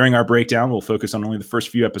 Now, during our breakdown, we'll focus on only the first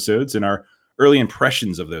few episodes and our early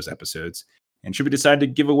impressions of those episodes. And should we decide to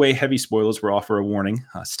give away heavy spoilers, we'll offer a warning.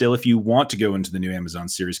 Still, if you want to go into the new Amazon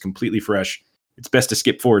series completely fresh, it's best to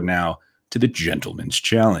skip forward now to the Gentleman's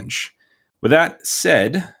Challenge. With that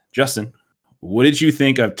said, Justin, what did you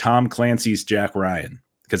think of Tom Clancy's Jack Ryan?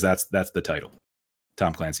 Because that's the title.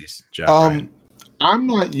 Tom Clancy's Jack Ryan. I'm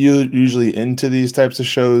not usually into these types of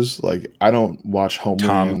shows. Like, I don't watch Homeland.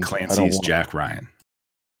 Tom Clancy's Jack Ryan.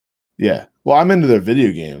 Yeah. Well, I'm into their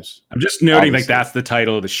video games. I'm just noting, obviously. like, that's the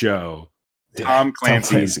title of the show. Tom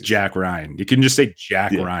Clancy's Jack Ryan. You can just say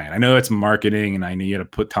Jack Ryan. I know it's marketing, and I know you got to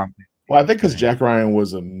put Tom. Well, I think because Jack Ryan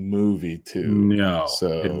was a movie too. No, so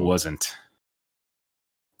it wasn't.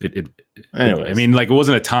 Anyway, I mean, like, it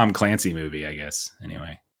wasn't a Tom Clancy movie, I guess.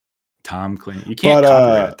 Anyway, Tom Clancy. You can't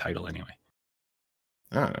copyright a title anyway.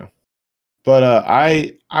 I don't know. But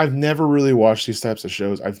I've never really watched these types of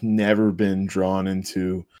shows. I've never been drawn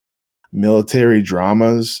into military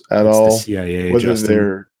dramas at all. It's the CIA, whether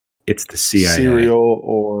Justin. It's the CIA. Serial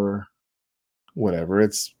or whatever.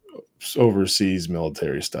 It's overseas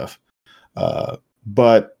military stuff.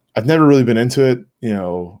 But I've never really been into it, you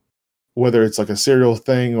know, whether it's like a serial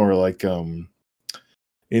thing or like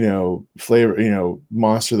flavor,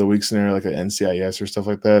 Monster of the Week scenario, like an NCIS or stuff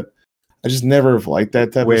like that. I just never have liked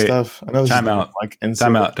that type of stuff. I know time out. Like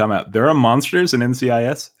NCIS. Time out. There are monsters in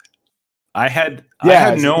NCIS. I had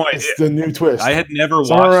no idea. It's the new twist. I had never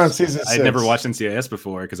watched season 6. I had never watched NCIS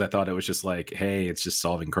before because I thought it was just like, hey, it's just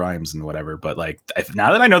solving crimes and whatever. But like,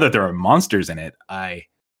 now that I know that there are monsters in it,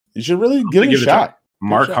 you should really give it a shot.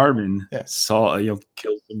 Mark Harmon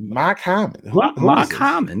killed Mark Harmon. Mark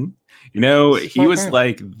Harmon. He was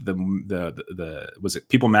like the was it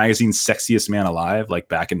People Magazine's sexiest man alive, like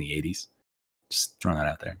back in the 80s. Just throwing that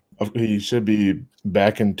out there. He should be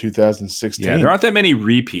back in 2016. Yeah, there aren't that many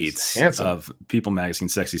repeats of People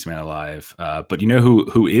Magazine's sexiest man alive. But you know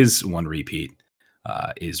who is one repeat?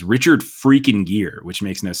 Is Richard freaking Gere, which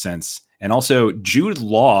makes no sense. And also Jude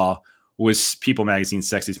Law was People Magazine's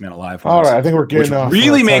sexiest man alive. All right, I think we're getting off.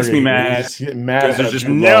 Really makes me mad. Getting mad. There's just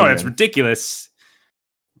no, it's ridiculous.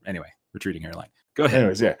 Anyway, retreating hairline. Go ahead.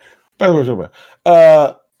 Anyways, yeah.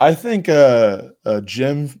 I think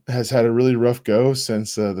Jim has had a really rough go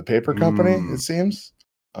since the paper company, it seems.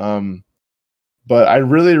 But I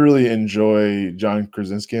really, really enjoy John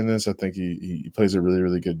Krasinski in this. I think he plays a really,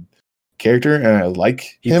 really good character, and I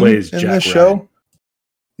like him in this show.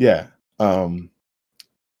 Yeah.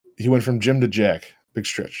 He went from Jim to Jack. Big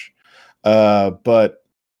stretch. But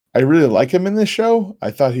I really like him in this show.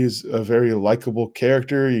 I thought he's a very likable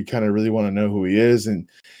character. You kind of really want to know who he is. And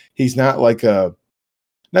he's not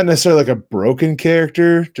necessarily like a broken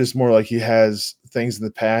character, just more like he has things in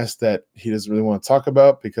the past that he doesn't really want to talk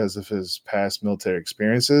about because of his past military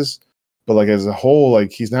experiences. But like as a whole,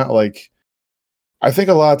 like he's not like, I think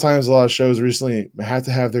a lot of times, a lot of shows recently have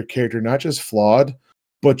to have their character not just flawed,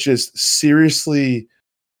 but just seriously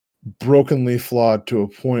brokenly flawed to a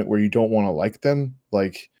point where you don't want to like them.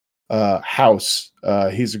 Like House,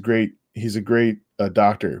 he's a great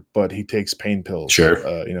doctor, but he takes pain pills. Sure.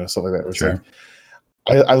 Stuff like that. Sure.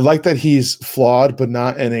 I like that he's flawed, but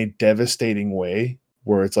not in a devastating way.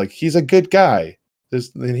 Where it's like he's a good guy,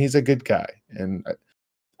 and he's a good guy, and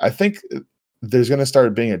I think there's going to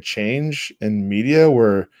start being a change in media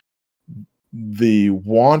where the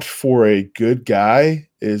want for a good guy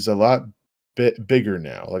is a lot bit bigger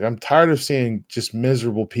now. Like I'm tired of seeing just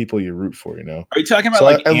miserable people you root for. Are you talking about So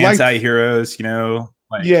like I like, anti-heroes?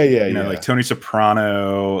 Like like Tony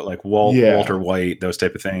Soprano, like Walter White, those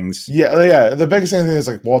type of things. Yeah. The biggest thing is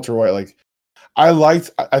like Walter White. Like I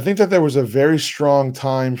think that there was a very strong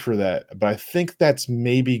time for that, but I think that's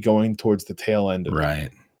maybe going towards the tail end of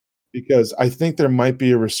it. Because I think there might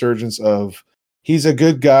be a resurgence of he's a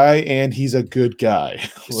good guy and he's a good guy.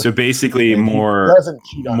 So basically more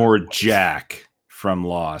Jack from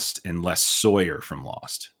Lost and less Sawyer from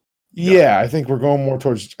Lost. Yeah, I think we're going more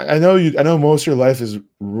towards. I know most of your life is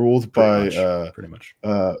ruled by pretty much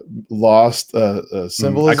Lost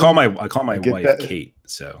symbolism. I call my wife that. Kate.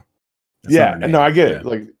 So yeah, no, I get it.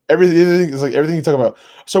 Like everything is like everything you talk about.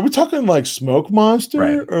 So we're talking like Smoke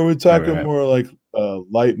Monster, or we're talking more like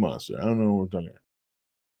Light Monster. I don't know what we're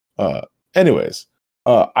talking. Anyways,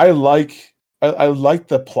 I like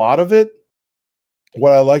the plot of it.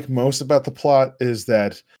 What I like most about the plot is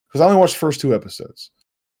that because I only watched the first 2 episodes.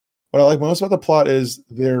 What I like most about the plot is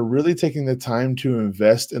they're really taking the time to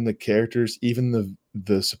invest in the characters, even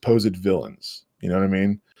the supposed villains. You know what I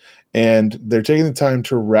mean? And they're taking the time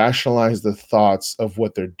to rationalize the thoughts of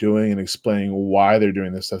what they're doing and explaining why they're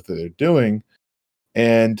doing the stuff that they're doing.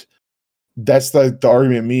 And that's like the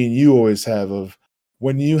argument me and you always have of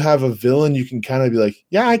when you have a villain, you can kind of be like,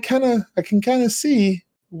 yeah, I can kind of see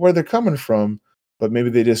where they're coming from, but maybe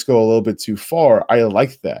they just go a little bit too far. I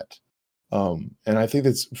like that. And I think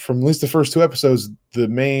that's from at least the first 2 episodes, the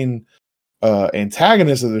main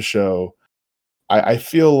antagonist of the show, I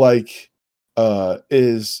feel like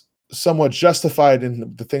is somewhat justified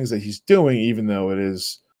in the things that he's doing, even though it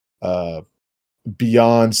is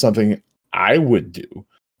beyond something I would do.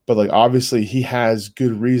 But like obviously he has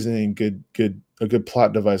good reasoning, a good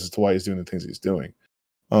plot device as to why he's doing the things he's doing.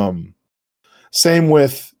 Same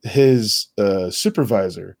with his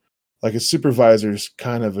supervisor. Like his supervisor's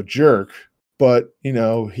kind of a jerk, but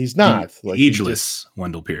he's not like ageless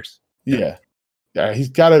Wendell Pierce. Yeah. He's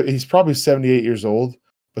probably 78 years old,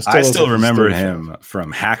 but I still remember him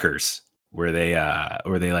from Hackers, where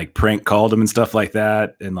they like prank called him and stuff like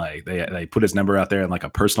that, and like they put his number out there in like a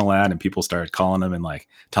personal ad, and people started calling him and like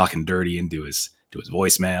talking dirty into his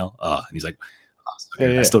voicemail. And he's like,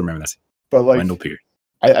 I still remember that. But like Wendell Pierce,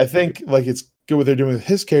 I think like it's good what they're doing with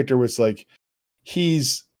his character, where it's like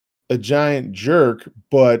he's a giant jerk,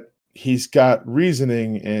 but he's got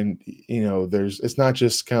reasoning, and it's not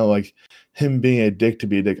just kind of like him being a dick to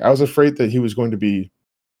be a dick. I was afraid that he was going to be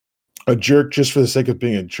a jerk just for the sake of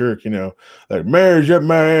being a jerk, like marriage,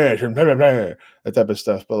 that type of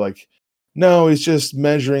stuff. But like, no, he's just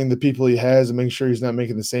measuring the people he has and making sure he's not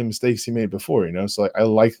making the same mistakes he made before, So like, I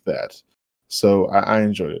like that. So I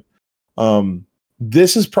enjoyed it.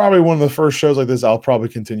 This is probably one of the first shows like this I'll probably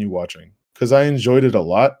continue watching because I enjoyed it a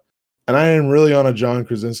lot. And I am really on a John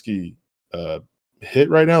Krasinski hit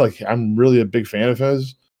right now. Like I'm really a big fan of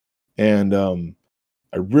his. And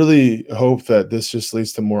I really hope that this just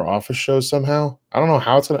leads to more Office shows somehow. I don't know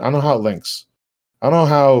how I don't know how it links. I don't know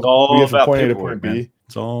how we get from point A to point B. Man.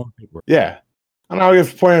 It's all paperwork. Yeah. I don't know how we get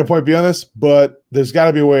from point A to point B on this, but there's got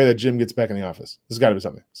to be a way that Jim gets back in the office. There's got to be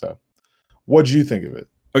something. So what do you think of it?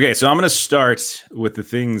 Okay, so I'm going to start with the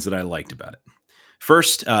things that I liked about it.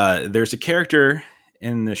 First, there's a character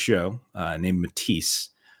in the show named Matisse,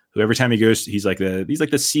 who every time he goes, he's like the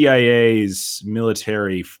CIA's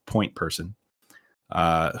military point person.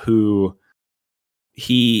 Who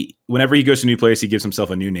whenever he goes to a new place, he gives himself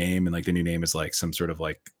a new name, and like the new name is like some sort of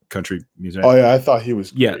like country music. Oh yeah, I thought he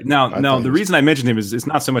was. Yeah, no. The reason I mentioned him is it's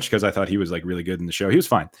not so much because I thought he was like really good in the show. He was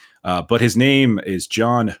fine, but his name is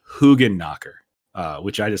John Huggenacker,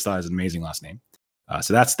 which I just thought is an amazing last name.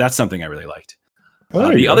 So that's something I really liked.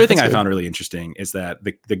 The other thing I found really interesting is that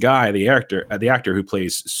the actor who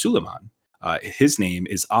plays Suleiman, his name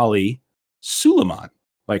is Ali Suleiman.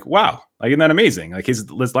 Like, wow, like, isn't that amazing? Like his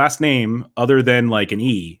last name, other than like an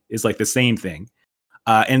E, is like the same thing.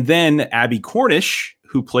 And then Abby Cornish,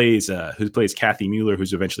 who plays Kathy Mueller,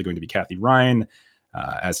 who's eventually going to be Kathy Ryan,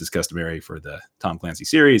 as is customary for the Tom Clancy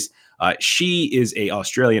series. She is a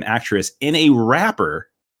Australian actress and a rapper,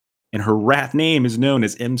 and her rap name is known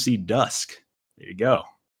as MC Dusk. There you go.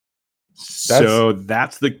 That's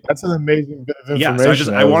an amazing bit of information. Yeah,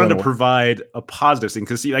 so I wanted to provide a positive thing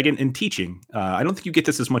because, see, like in teaching, I don't think you get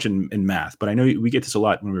this as much in math, but I know we get this a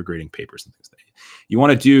lot when we're grading papers and things. You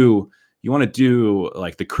want to do you want to do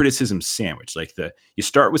like the criticism sandwich. Like you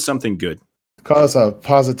start with something good, cause a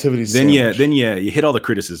positivity sandwich. You hit all the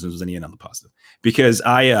criticisms, then you end on the positive. Because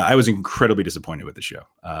I was incredibly disappointed with the show.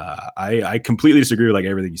 I completely disagree with like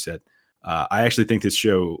everything you said. I actually think this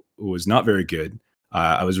show was not very good.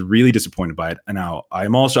 I was really disappointed by it. And now I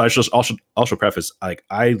should also preface, like,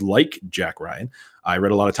 I like Jack Ryan. I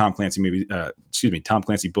read a lot of Tom Clancy Tom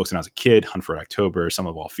Clancy books when I was a kid. Hunt for October, Some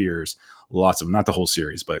of All Fears, lots of them, not the whole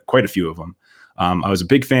series, but quite a few of them. I was a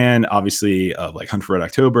big fan, obviously, of like Hunt for Red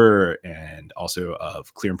October and also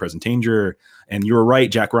of Clear and Present Danger. And you were right,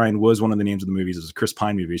 Jack Ryan was one of the names of the movies. It was Chris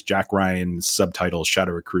Pine movies. Jack Ryan, subtitle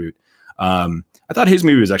Shadow Recruit. I thought his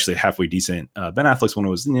movie was actually halfway decent. Ben Affleck's one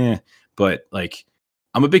was, but like,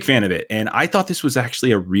 I'm a big fan of it. And I thought this was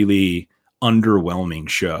actually a really underwhelming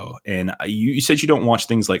show. And you said you don't watch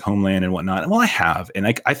things like Homeland and whatnot. Well, I have. And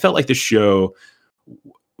I felt like the show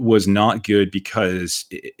was not good because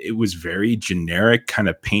it was very generic, kind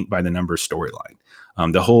of paint by the number storyline.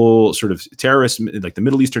 The whole sort of terrorist, like the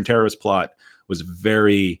Middle Eastern terrorist plot, was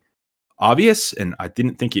very obvious. And I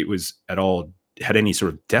didn't think it was at all had any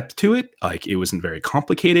sort of depth to it. Like, it wasn't very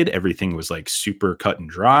complicated. Everything was like super cut and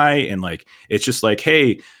dry. And like, it's just like,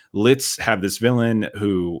 hey, let's have this villain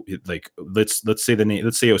who, like, let's say the name,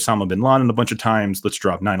 let's say Osama bin Laden a bunch of times. Let's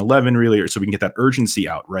drop 9/11 really, so we can get that urgency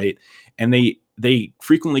out, right? And they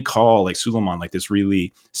frequently call like Suleiman like this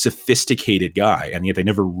really sophisticated guy, and yet they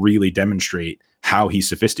never really demonstrate how he's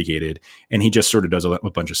sophisticated. And he just sort of does a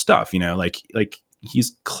bunch of stuff, like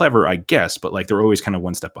he's clever, I guess, but like they're always kind of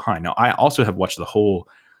one step behind. Now, I also have watched the whole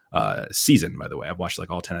season, by the way. I've watched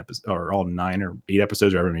like all 10 episodes, or all 9 or 8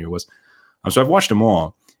 episodes, or however many it was. So I've watched them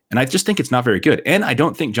all, and I just think it's not very good. And I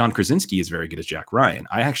don't think John Krasinski is very good as Jack Ryan.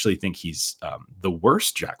 I actually think he's the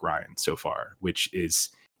worst Jack Ryan so far, which is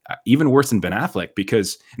even worse than Ben Affleck,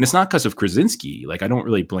 because, and it's not because of Krasinski. Like, I don't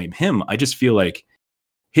really blame him. I just feel like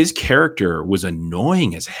his character was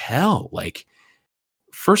annoying as hell. Like,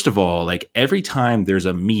 first of all, like every time there's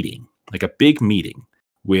a meeting, like a big meeting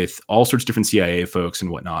with all sorts of different CIA folks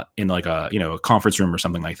and whatnot in like a conference room or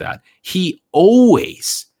something like that, he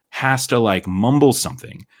always has to like mumble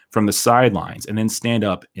something from the sidelines and then stand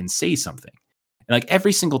up and say something. And like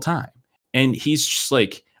every single time. And he's just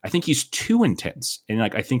like, I think he's too intense. And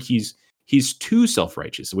like, I think he's too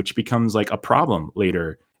self-righteous, which becomes like a problem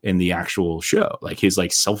later in the actual show. Like, his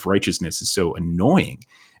like self-righteousness is so annoying.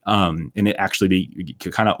 And it actually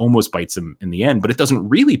kind of almost bites him in the end, but it doesn't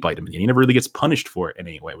really bite him in the end. He never really gets punished for it in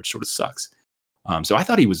any way, which sort of sucks. So I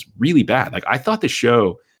thought he was really bad. Like, I thought the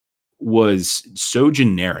show was so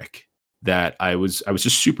generic that I was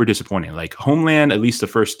just super disappointed. Like, Homeland, at least the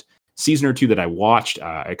first season or two that I watched,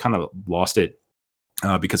 I kind of lost it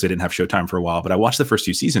because I didn't have Showtime for a while, but I watched the first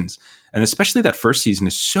 2 seasons, and especially that first season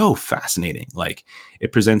is so fascinating. Like,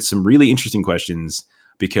 it presents some really interesting questions,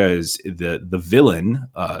 because the villain,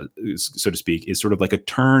 so to speak, is sort of like a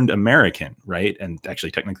turned American, right? And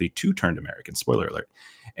actually, technically, 2 turned Americans. Spoiler alert.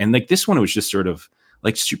 And like this one, it was just sort of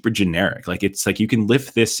like super generic. Like, it's like you can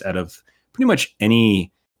lift this out of pretty much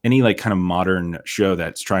any like kind of modern show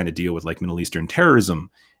that's trying to deal with like Middle Eastern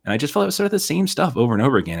terrorism. And I just felt it was sort of the same stuff over and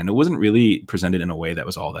over again. And it wasn't really presented in a way that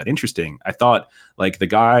was all that interesting. I thought like the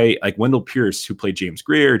guy, like Wendell Pierce, who played James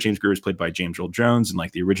Greer was played by James Earl Jones in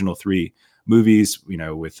like the original 3 movies,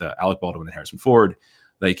 with Alec Baldwin and Harrison Ford.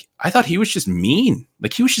 Like, I thought he was just mean.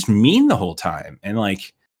 Like, he was just mean the whole time. And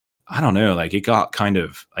like, I don't know, like it got kind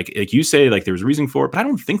of like you say, like there was a reason for it, but I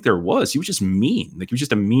don't think there was. He was just mean. Like, he was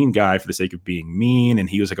just a mean guy for the sake of being mean. And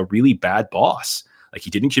he was like a really bad boss. Like, he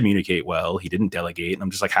didn't communicate well. He didn't delegate. And I'm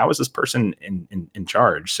just like, how is this person in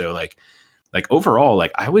charge? So like overall,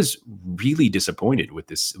 like I was really disappointed with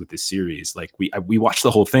this series. Like we watched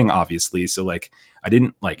the whole thing, obviously. So like, I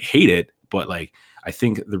didn't like hate it, but like, I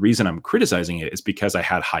think the reason I'm criticizing it is because I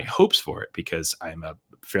had high hopes for it, because I'm a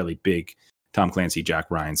fairly big Tom Clancy, Jack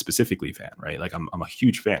Ryan specifically fan, right? Like I'm a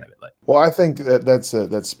huge fan of it. Like, well, I think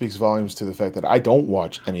that speaks volumes to the fact that I don't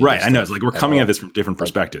watch any. Right, I know. It's like we're coming at this from different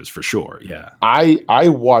perspectives, for sure. Yeah, I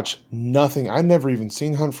watch nothing. I've never even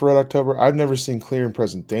seen Hunt for Red October. I've never seen Clear and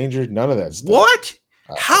Present Danger. None of that stuff. What?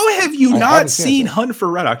 How have you not seen Hunt for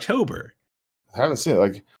Red October? I haven't seen it.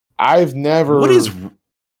 Like, I've never.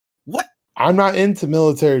 What? I'm not into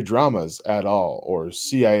military dramas at all, or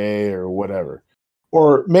CIA or whatever.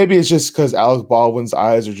 Or maybe it's just because Alec Baldwin's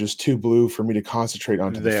eyes are just too blue for me to concentrate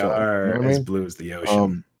onto the film. They are as blue as the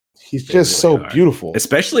ocean. He's just really so beautiful,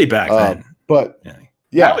 especially back then. But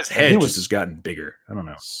yeah, now his head just has gotten bigger. I don't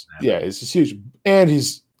know. Yeah, it's just huge, and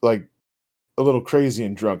he's like a little crazy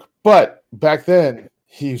and drunk. But back then,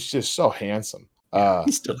 he was just so handsome.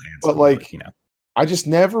 He's still handsome, but like, I just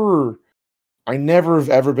never I never have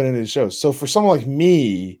ever been into the show. So for someone like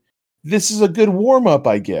me, this is a good warm up,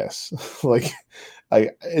 I guess. Like,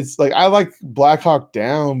 it's like I like Black Hawk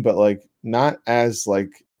Down, but like not as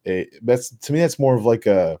like that's to me that's more of like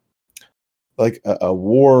a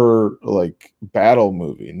war like battle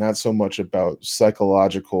movie, not so much about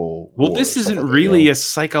psychological Well, war. this isn't Like that, really a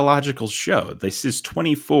psychological show. This is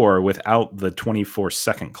 24 without the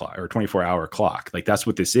 24-second clock or 24-hour clock. Like that's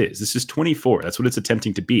what this is. This is 24. That's what it's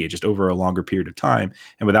attempting to be, just over a longer period of time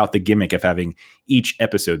and without the gimmick of having each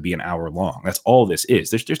episode be an hour long. That's all this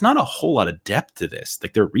is. There's not a whole lot of depth to this.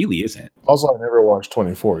 Like there really isn't. Also, I never watched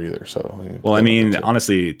 24 either. So well, I mean,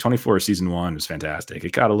 honestly, 24 season 1 was fantastic.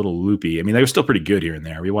 It got a little loopy. I mean, they were still pretty good here and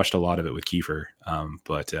there. We watched a lot of it with Kiefer,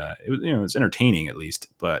 but it was it was entertaining at least.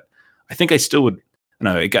 But I think I still would.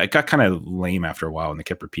 No, it got kind of lame after a while, and they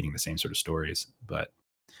kept repeating the same sort of stories. But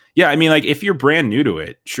yeah, I mean, like if you're brand new to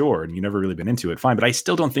it, sure, and you've never really been into it, fine. But I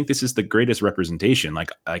still don't think this is the greatest representation.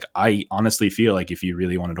 Like I honestly feel like if you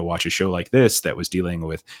really wanted to watch a show like this that was dealing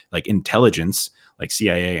with like intelligence, like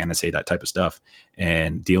CIA, NSA, that type of stuff,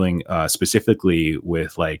 and dealing specifically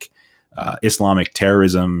with like Islamic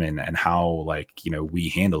terrorism and how like we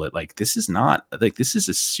handle it, like this is not like this is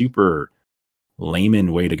a super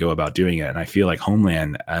layman way to go about doing it. And I feel like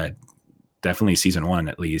Homeland, definitely season 1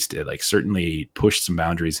 at least, it like certainly pushed some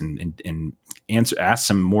boundaries and asked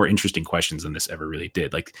some more interesting questions than this ever really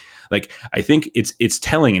did. Like I think it's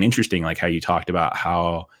telling and interesting, like how you talked about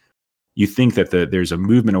how you think that there's a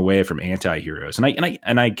movement away from anti-heroes,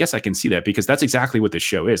 and I guess I can see that because that's exactly what this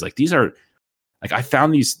show is. Like these are like I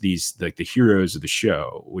found these like the heroes of the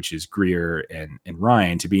show, which is Greer and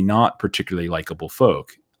Ryan, to be not particularly likable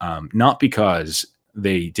folk. Not because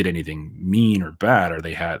they did anything mean or bad, or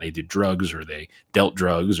they did drugs, or they dealt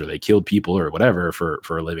drugs, or they killed people, or whatever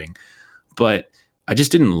for a living. But I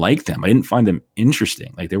just didn't like them. I didn't find them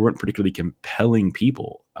interesting. Like they weren't particularly compelling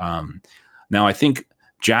people. Now I think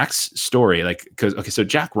Jack's story, like so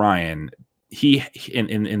Jack Ryan, he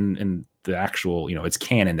in the actual, it's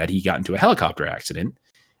canon that he got into a helicopter accident.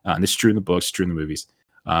 And this is true in the books, true in the movies.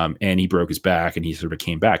 And he broke his back, and he sort of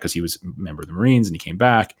came back because he was a member of the Marines, and he came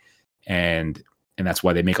back, and that's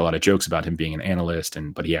why they make a lot of jokes about him being an analyst,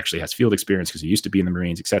 but he actually has field experience because he used to be in the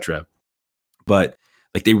Marines, etc. But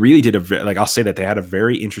like they really did I'll say that they had a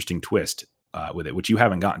very interesting twist with it, which you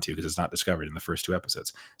haven't gotten to because it's not discovered in the first 2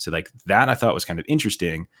 episodes. So like that I thought was kind of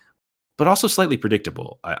interesting, but also slightly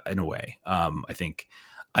predictable in a way. I think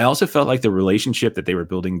I also felt like the relationship that they were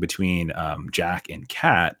building between Jack and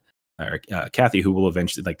Kat, or Kathy, who will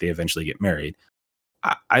eventually get married.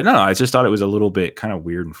 I don't know. I just thought it was a little bit kind of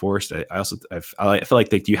weird and forced. I feel like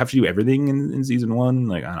do you have to do everything in season 1?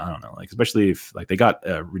 Like I don't know. Like especially if like they got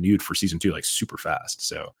renewed for season 2 like super fast.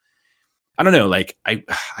 So I don't know. Like I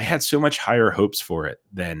had so much higher hopes for it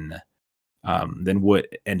than what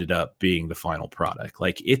ended up being the final product.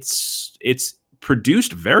 Like it's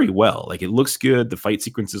produced very well. Like it looks good. The fight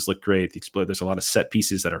sequences look great. There's a lot of set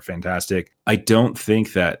pieces that are fantastic. I don't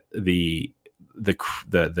think that the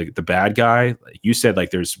bad guy, like you said, like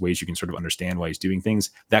there's ways you can sort of understand why he's doing things,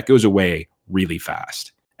 that goes away really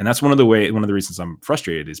fast. And that's one of the reasons I'm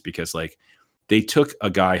frustrated is because like they took a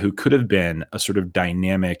guy who could have been a sort of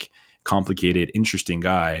dynamic, complicated, interesting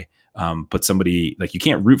guy, but somebody like you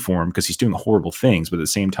can't root for him because he's doing horrible things, but at the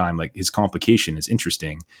same time, like his complication is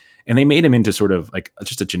interesting. And they made him into sort of like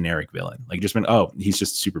just a generic villain. Like just been, oh, he's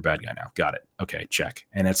just a super bad guy now. Got it. Okay, check.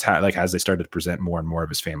 And it's how, like, as they started to present more and more of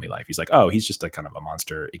his family life, he's like, oh, he's just like kind of a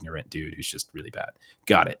monster, ignorant dude who's just really bad.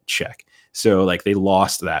 Got it. Check. So like they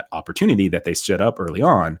lost that opportunity that they set up early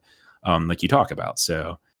on, like you talk about.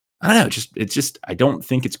 So I don't know. I don't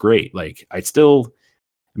think it's great. Like I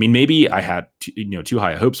mean, maybe I had too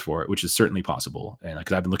high hopes for it, which is certainly possible. And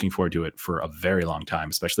because I've been looking forward to it for a very long time,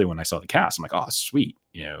 especially when I saw the cast, I'm like, oh, sweet.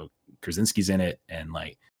 Krasinski's in it. And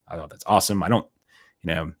like, I thought that's awesome. I don't,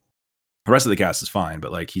 the rest of the cast is fine,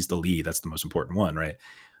 but like, he's the lead. That's the most important one. Right.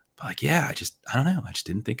 But like, yeah, I don't know. I just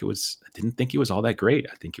didn't think it was all that great.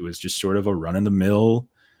 I think it was just sort of a run of the mill,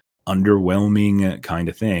 underwhelming kind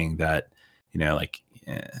of thing that,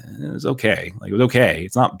 it was okay. Like it was okay.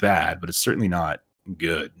 It's not bad, but it's certainly not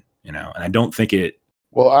good, and I don't think it.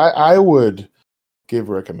 Well, I would give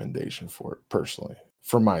a recommendation for it personally,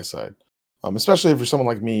 from my side, especially for someone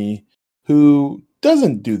like me who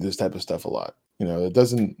doesn't do this type of stuff a lot. That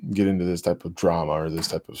doesn't get into this type of drama or this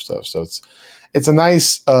type of stuff. So it's a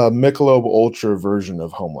nice Michelob Ultra version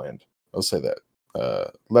of Homeland. I'll say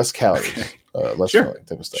that. Less calories, less filling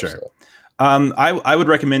type of stuff. Sure. So. I would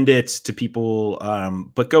recommend it to people,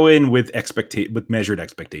 but go in with measured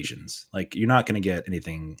expectations. Like you're not going to get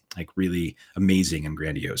anything like really amazing and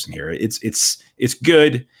grandiose in here. It's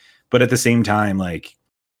good, but at the same time, like,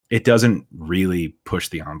 it doesn't really push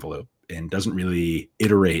the envelope and doesn't really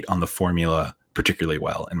iterate on the formula particularly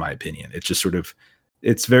well, in my opinion. It's just sort of,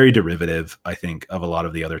 it's very derivative, I think, of a lot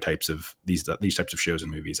of the other types of these types of shows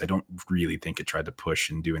and movies. I don't really think it tried to push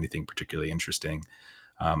and do anything particularly interesting.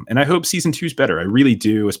 And I hope season 2 is better. I really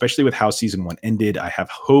do, especially with how season 1 ended. I have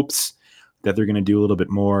hopes that they're going to do a little bit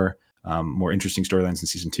more interesting storylines in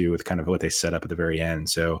season 2 with kind of what they set up at the very end.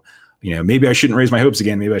 So, maybe I shouldn't raise my hopes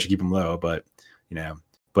again. Maybe I should keep them low, but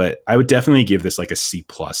I would definitely give this like a C+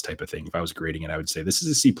 type of thing. If I was grading it, I would say this is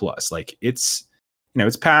a C+. Like, it's,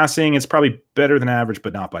 it's passing. It's probably better than average,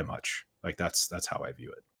 but not by much. Like, that's how I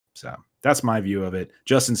view it. So that's my view of it.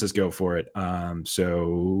 Justin says go for it.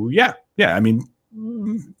 So yeah. I mean,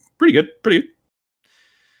 pretty good. All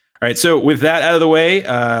right. So with that out of the way,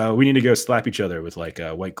 we need to go slap each other with like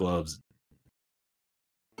white gloves.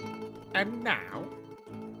 And now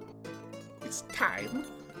it's time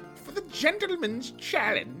for the gentleman's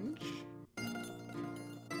challenge.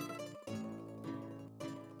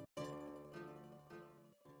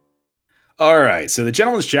 All right. So the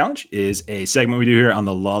Gentleman's Challenge is a segment we do here on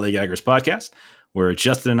the Lollygaggers podcast, where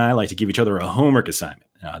Justin and I like to give each other a homework assignment.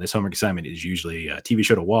 This homework assignment is usually a TV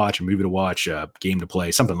show to watch, a movie to watch, a game to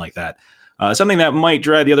play, something like that. Something that might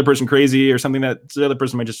drive the other person crazy or something that the other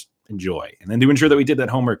person might just enjoy. And then to ensure that we did that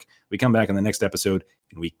homework, we come back in the next episode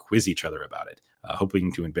and we quiz each other about it,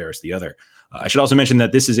 hoping to embarrass the other. I should also mention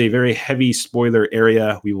that this is a very heavy spoiler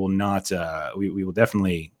area. We will not, we will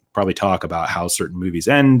definitely probably talk about how certain movies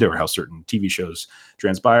end or how certain TV shows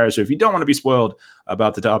transpire. So if you don't want to be spoiled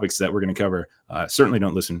about the topics that we're going to cover, certainly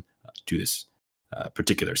don't listen to this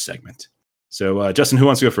particular segment. So Justin, who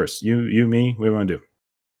wants to go first? You, me? What do you want to do?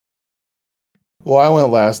 Well, I went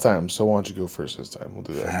last time, so why don't you go first this time? We'll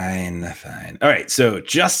do that. Fine. All right. So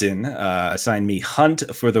Justin assigned me Hunt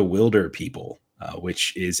for the Wilder People,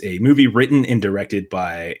 which is a movie written and directed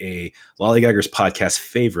by a Lollygaggers podcast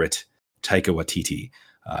favorite, Taika Waititi.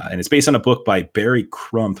 And it's based on a book by Barry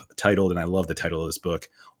Crump titled, and I love the title of this book,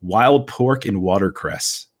 Wild Pork and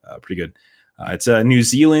Watercress. Pretty good. It's a New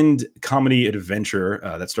Zealand comedy adventure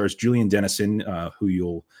that stars Julian Dennison, who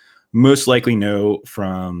you'll most likely know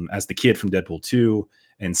from as the kid from Deadpool 2,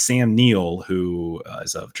 and Sam Neill, who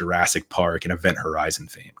is of Jurassic Park and Event Horizon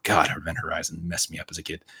fame. God, Event Horizon messed me up as a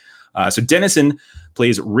kid. So Dennison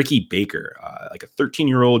plays Ricky Baker, like a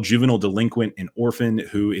 13-year-old juvenile delinquent and orphan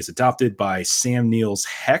who is adopted by Sam Neill's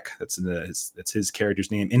Heck. That's his character's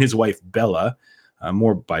name, and his wife Bella,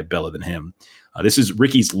 more by Bella than him. This is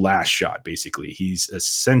Ricky's last shot, basically. He's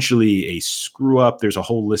essentially a screw up. There's a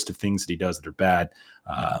whole list of things that he does that are bad,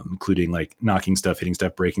 including like knocking stuff, hitting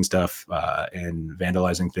stuff, breaking stuff, and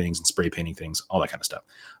vandalizing things and spray painting things, all that kind of stuff.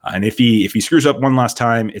 And if he screws up one last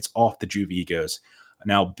time, it's off the juvie he goes.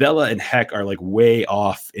 Now, Bella and Heck are like way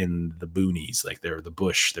off in the boonies, like they're the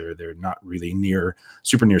bush. They're not really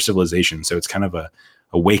super near civilization. So it's kind of a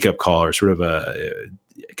wake up call, or sort of a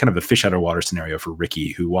kind of a fish out of water scenario for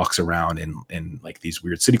Ricky, who walks around in like these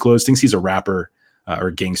weird city clothes, thinks he's a rapper or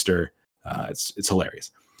a gangster. It's hilarious.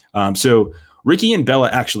 So Ricky and Bella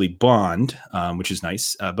actually bond, which is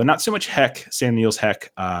nice, but not so much Heck, Sam Neill's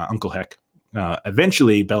Heck, Uncle Heck.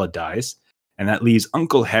 Eventually, Bella dies, and that leaves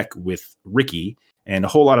Uncle Heck with Ricky and a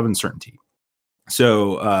whole lot of uncertainty.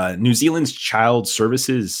 So New Zealand's child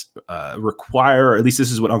services require, or at least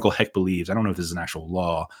this is what Uncle Heck believes, I don't know if this is an actual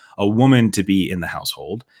law, a woman to be in the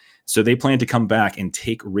household. So they plan to come back and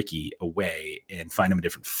take Ricky away and find him a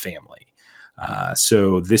different family.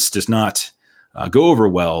 So this does not go over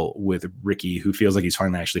well with Ricky, who feels like he's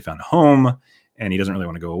finally actually found a home, and he doesn't really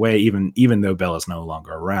want to go away, even though Bella's no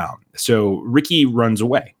longer around. So Ricky runs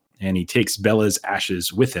away, and he takes Bella's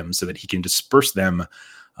ashes with him so that he can disperse them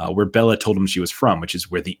where Bella told him she was from, which is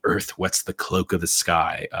where the earth wets the cloak of the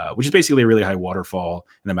sky, which is basically a really high waterfall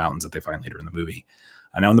in the mountains that they find later in the movie.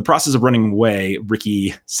 Now, in the process of running away,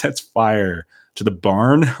 Ricky sets fire to the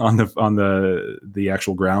barn on the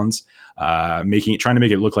actual grounds, trying to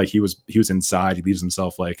make it look like he was inside. He leaves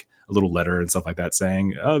himself like a little letter and stuff like that,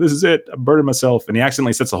 saying, "Oh, this is it. I'm burning myself," and he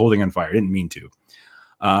accidentally sets the whole thing on fire. He didn't mean to.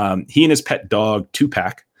 He and his pet dog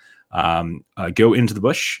Tupac go into the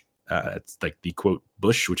bush. It's like the quote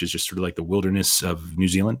bush, which is just sort of like the wilderness of New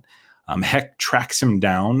Zealand. Heck tracks him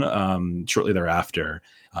down shortly thereafter,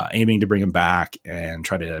 aiming to bring him back and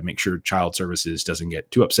try to make sure child services doesn't get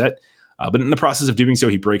too upset. But in the process of doing so,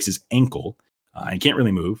 he breaks his ankle and can't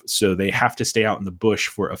really move. So they have to stay out in the bush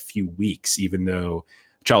for a few weeks, even though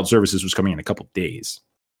child services was coming in a couple of days.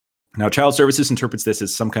 Now, child services interprets this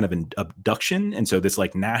as some kind of an abduction. And so this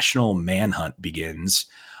like national manhunt begins,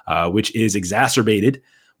 which is exacerbated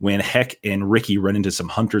when Heck and Ricky run into some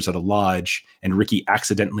hunters at a lodge, and Ricky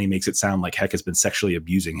accidentally makes it sound like Heck has been sexually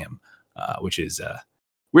abusing him, which is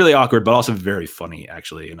really awkward, but also very funny,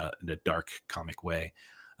 actually, in a dark comic way.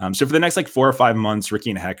 So for the next 4 or 5 months, Ricky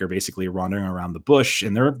and Heck are basically wandering around the bush,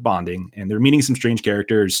 and they're bonding, and they're meeting some strange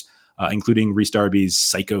characters, including Rhys Darby's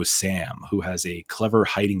Psycho Sam, who has a clever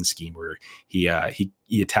hiding scheme where he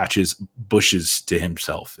attaches bushes to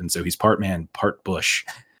himself, and so he's part man, part bush,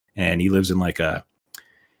 and he lives in a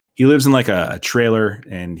trailer,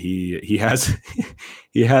 and he has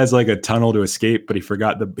he has a tunnel to escape, but he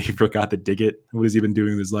forgot to dig it. What has he been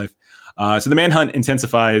doing with his life? So the manhunt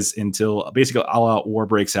intensifies until basically all-out war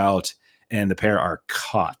breaks out, and the pair are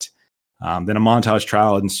caught. Then a montage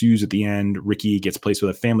trial ensues at the end. Ricky gets placed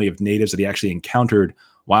with a family of natives that he actually encountered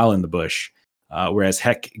while in the bush, whereas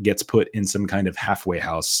Heck gets put in some kind of halfway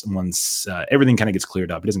house once everything kind of gets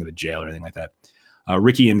cleared up. He doesn't go to jail or anything like that.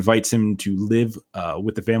 Ricky invites him to live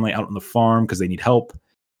with the family out on the farm because they need help.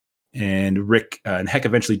 And Rick and Heck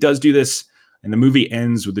eventually does do this. And the movie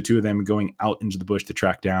ends with the two of them going out into the bush to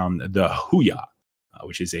track down the huya,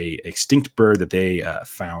 which is a extinct bird that they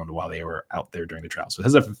found while they were out there during the trial. So it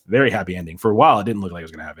has a very happy ending. For a while, it didn't look like it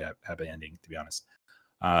was going to have a happy ending, to be honest.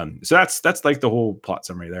 So that's the whole plot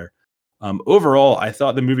summary there. Overall, I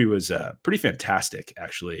thought the movie was pretty fantastic,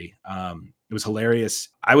 actually. It was hilarious.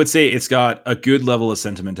 I would say it's got a good level of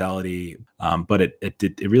sentimentality, but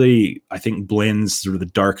it really, I think, blends sort of the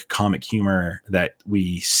dark comic humor that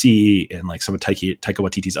we see in some of Taika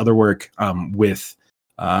Waititi's other work with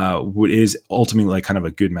what is ultimately kind of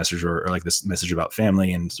a good message or this message about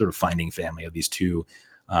family and sort of finding family of these two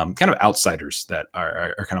kind of outsiders that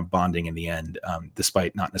are kind of bonding in the end,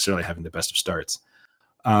 despite not necessarily having the best of starts.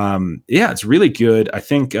 It's really good. I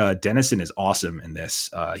think Dennison is awesome in this.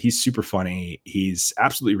 He's super funny. He's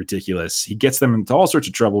absolutely ridiculous. He gets them into all sorts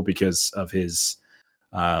of trouble because of his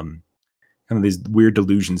kind of these weird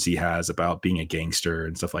delusions he has about being a gangster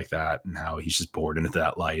and stuff like that, and how he's just bored into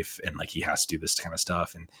that life and he has to do this kind of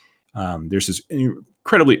stuff. And there's this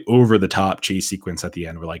incredibly over the top chase sequence at the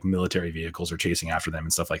end where military vehicles are chasing after them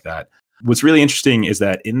and stuff like that. What's really interesting is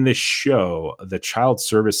that in this show, the child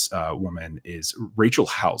service woman is Rachel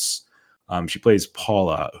House. She plays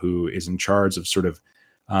Paula, who is in charge of sort of,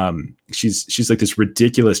 she's like this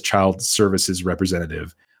ridiculous child services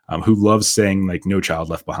representative who loves saying no child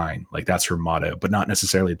left behind. That's her motto, but not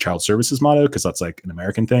necessarily the child services motto, because that's an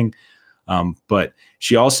American thing. But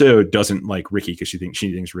she also doesn't like Ricky because she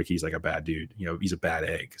thinks Ricky's a bad dude. He's a bad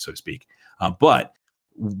egg, so to speak. But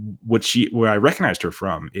where I recognized her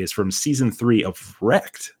from is from season 3 of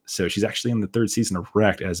Wrecked. So she's actually in the 3rd season of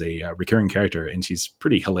Wrecked as a recurring character, and she's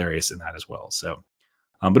pretty hilarious in that as well. So,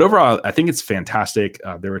 but overall, I think it's fantastic.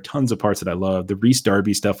 There were tons of parts that I loved. The Rhys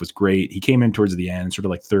Darby stuff was great. He came in towards the end, sort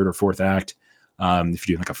of 3rd or 4th act. If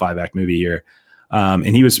you're doing a 5-act movie here, and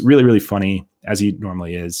he was really, really funny as he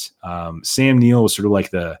normally is. Sam Neill was sort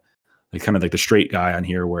of the straight guy on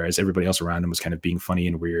here, whereas everybody else around him was kind of being funny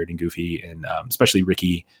and weird and goofy, and especially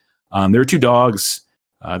Ricky. There were 2 dogs.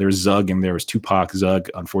 There was Zug and there was Tupac. Zug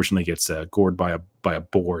unfortunately gets gored by a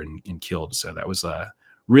boar and killed. So that was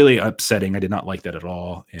really upsetting. I did not like that at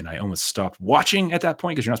all, and I almost stopped watching at that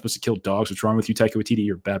point because you're not supposed to kill dogs. What's wrong with you, Taika Waititi?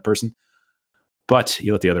 You're a bad person. But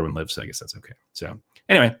you let the other one live, so I guess that's okay. So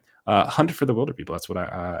anyway, Hunt for the Wilder People. That's what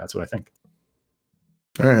I think.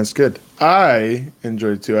 All right, that's good. I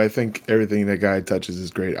enjoyed it too. I think everything that guy touches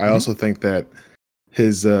is great. I also think that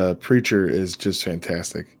his preacher is just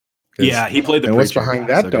fantastic. Yeah, he played the and preacher. What's behind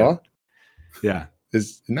that door? Yeah,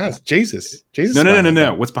 it's Jesus. Jesus.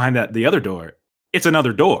 No. What's behind that? The other door. It's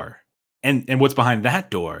another door, and what's behind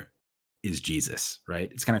that door is Jesus.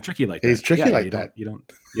 Right? It's kind of tricky like that. He's tricky like that. You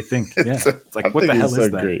think? Yeah. It's what the hell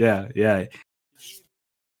is that? Great. Yeah.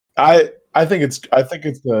 I think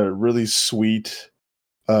it's a really sweet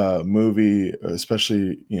movie,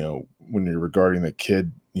 especially when you're regarding the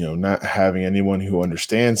kid, not having anyone who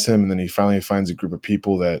understands him, and then he finally finds a group of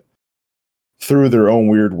people that through their own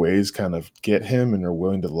weird ways kind of get him and are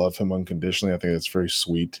willing to love him unconditionally. I think that's very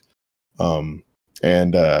sweet. And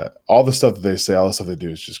all the stuff that they say, all the stuff they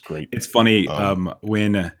do is just great. It's funny.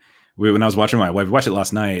 When I was watching my wife watch it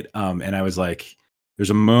last night, and I was like, there's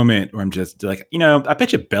a moment where I'm just I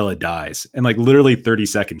bet you Bella dies. And literally 30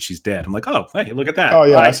 seconds, she's dead. I'm like, oh, hey, look at that. Oh,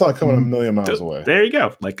 yeah. Right. I saw it coming a million miles away. There you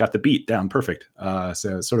go. Got the beat down. Perfect.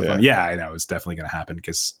 So it's sort of fun. Yeah, I know. It's definitely going to happen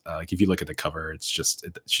because if you look at the cover, it's just,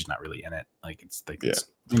 she's not really in it.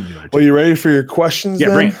 Well, you ready for your questions? Yeah,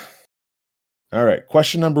 then? bring it. All right.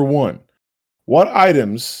 Question number 1. What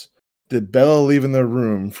items did Bella leave in the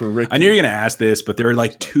room for Ricky? I knew you were gonna ask this, but there are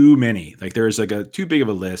like too many. Like there's like a too big of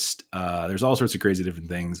a list. There's all sorts of crazy different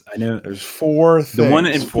things. I know there's 4 things. The one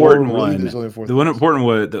important really, one. there's only 4 the one important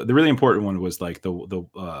one. The really important one was like the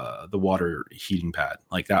water heating pad.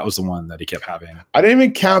 Like that was the one that he kept having. I didn't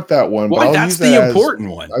even count that one. Well, but that's the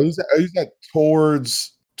important one. I use that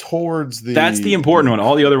towards the. That's the important one.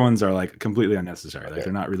 All the other ones are like completely unnecessary. Like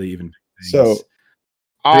they're not really even. Things. So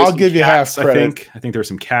I'll give you half credit. I think there were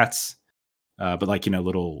some cats. But like,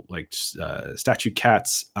 little like statue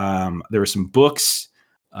cats. There were some books,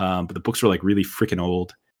 but the books were like really freaking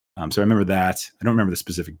old. So I remember that. I don't remember the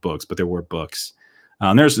specific books, but there were books.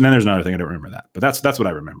 And then there's another thing I don't remember that, but that's what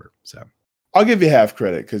I remember. So I'll give you half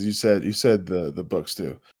credit because you said the books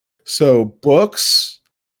too. So books,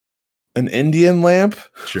 an Indian lamp,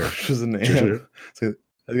 sure, which is a name. Sure. So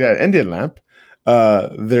I got an Indian lamp.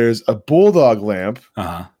 There's a bulldog lamp.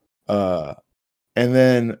 And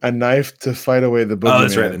then a knife to fight away the boogeyman. Oh,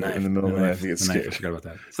 that's right, the knife. In the middle of the night. I forgot about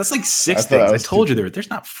that. So that's like 6 things. I told you there's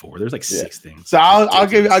not 4. There's like 6 things. So I'll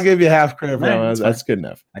give you half credit for that one. That's good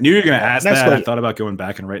enough. I knew you were gonna ask that. Question. I thought about going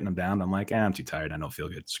back and writing them down. I'm like, I'm too tired. I don't feel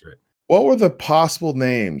good. Screw it. What were the possible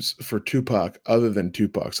names for Tupac other than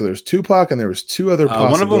Tupac? So there's Tupac and there was 2 other.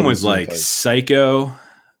 One of them was like Psycho.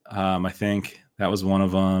 I think that was one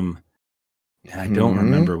of them. And I don't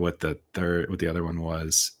remember what the other one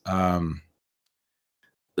was.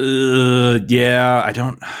 Yeah, I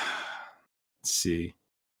don't. Let's see,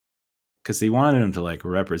 because they wanted him to like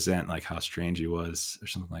represent like how strange he was or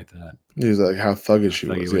something like that. He was like how thuggish he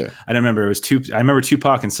was. Yeah, I don't remember. I remember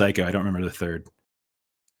Tupac and Psycho. I don't remember the third.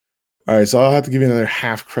 All right, so I'll have to give you another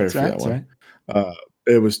half credit for that one. Right.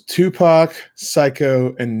 It was Tupac,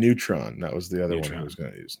 Psycho, and Neutron. That was the other one I was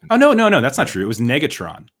going to use. Oh no, that's not true. It was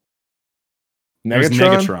Negatron.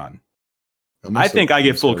 Negatron. I think I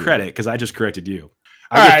get full credit because I just corrected you.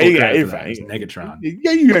 All right, you're fine. Negatron.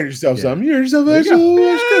 Yeah, you earned yourself something. You earned yourself okay.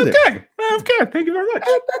 Thank you very much.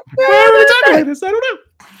 I don't know.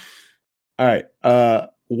 All right.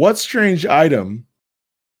 What strange item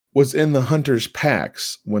was in the hunter's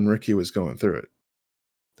packs when Ricky was going through it?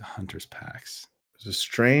 The hunter's packs. It was a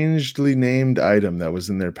strangely named item that was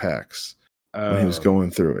in their packs when he was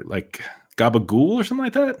going through it. Like Gabagool or something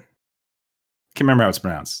like that? Can't remember how it's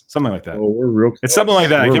pronounced. Something like that. Oh, we're real close. It's something like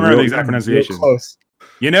that. I can't remember the exact pronunciation. Close.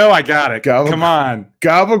 I got it. Come on.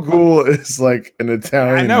 Gabagool is like an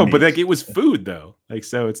Italian. I know, but like it was food though. Like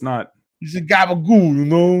so, it's not. It's a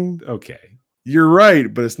gabagool, Okay. You're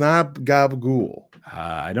right, but it's not gabagool.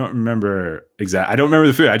 I don't remember exactly. I don't remember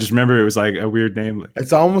the food. I just remember it was like a weird name.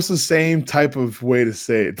 It's almost the same type of way to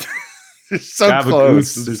say it. It's so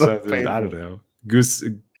close. It's so I don't know. Goose.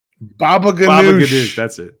 Baba Ganoush.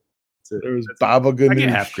 That's it. There was Baba Ganoush. I get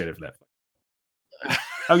half credit for that.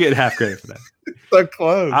 I'll get half credit for that. So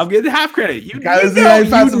close. I'll get half credit. You know, I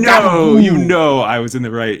was in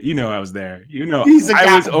the right. I was there.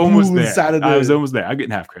 I was almost there. I was almost there. I'm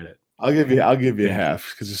getting half credit. I'll give you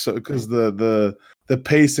half because the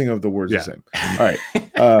pacing of the words is the same. All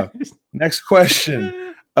right. Next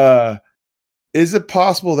question. Is it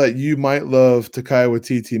possible that you might love Taika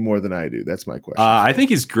Waititi more than I do? That's my question. I think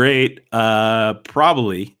he's great.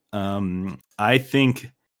 Probably. I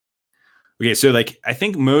think. Okay, so like I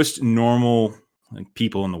think most normal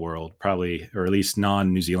people in the world, probably, or at least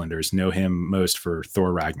non-New Zealanders, know him most for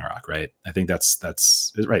Thor Ragnarok, right? I think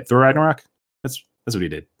that's right. Thor Ragnarok. That's what he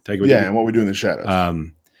did. And What We Do in the Shadows.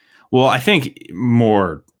 Well, I think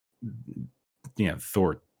more,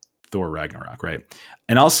 Thor Ragnarok, right?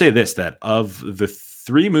 And I'll say this: that of the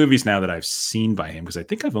 3 movies now that I've seen by him, because I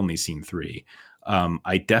think I've only seen 3.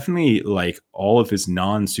 I definitely like all of his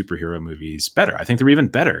non-superhero movies better. I think they're even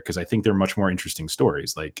better because I think they're much more interesting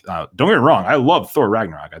stories. Like, don't get me wrong, I love Thor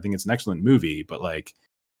Ragnarok. I think it's an excellent movie, but like,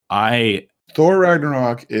 Thor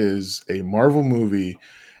Ragnarok is a Marvel movie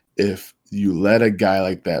if you let a guy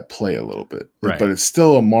like that play a little bit, right? But it's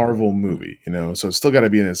still a Marvel movie, so it's still got to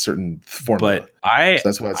be in a certain formula. But I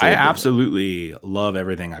absolutely love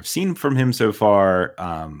everything I've seen from him so far.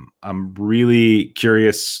 I'm really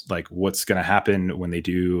curious, like what's going to happen when they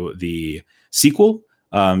do the sequel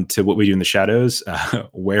to What We Do in the Shadows.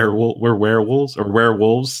 Werewolves.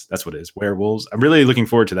 That's what it is. Werewolves. I'm really looking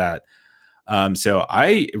forward to that. So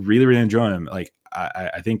I really, really enjoy him. Like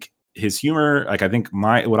I think his humor, like I think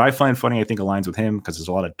what I find funny, I think aligns with him because there's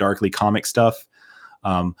a lot of darkly comic stuff.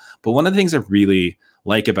 But one of the things I really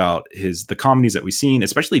like about the comedies that we've seen,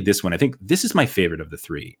 especially this one, I think this is my favorite of the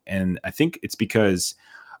 3. And I think it's because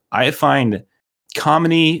I find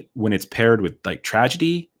comedy when it's paired with like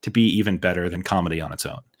tragedy to be even better than comedy on its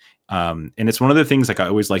own. And it's one of the things like I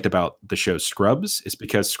always liked about the show Scrubs is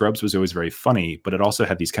because Scrubs was always very funny, but it also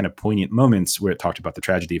had these kind of poignant moments where it talked about the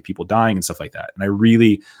tragedy of people dying and stuff like that. And I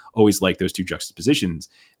really always liked those two juxtapositions.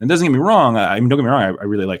 And doesn't get me wrong. I mean, don't get me wrong. I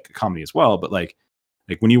really like comedy as well. But like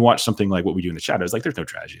when you watch something like What We Do in the Shadows, like there's no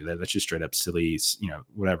tragedy. That's just straight up silly,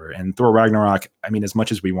 whatever. And Thor Ragnarok, I mean, as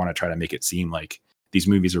much as we want to try to make it seem like these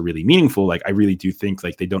movies are really meaningful, like I really do think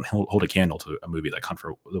like they don't hold a candle to a movie like Hunt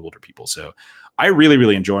for the Wilder People. So I really,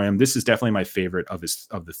 really enjoy them. This is definitely my favorite of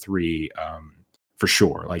the three, for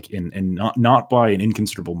sure. Like and not by an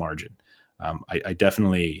inconsiderable margin. I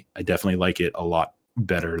definitely like it a lot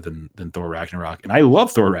better than Thor Ragnarok, and I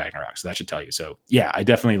love Thor Ragnarok, so that should tell you. So yeah, I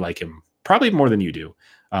definitely like him probably more than you do.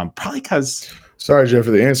 Probably because. Sorry,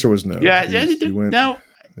 Jeffrey. The answer was no. Yeah, you went, no.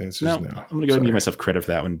 No, I'm gonna go ahead and give myself credit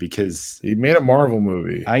for that one because he made a Marvel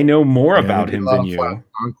movie. I know more about him than you.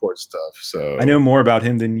 Concord stuff. So I know more about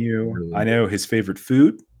him than you. Really? I know his favorite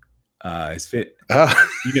food. His fit. You know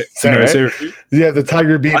his favorite food? Yeah, the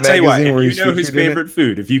Tiger Beat magazine. Tell you what, if you know his favorite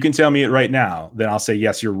food, if you can tell me it right now, then I'll say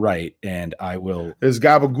yes, you're right, and I will. There's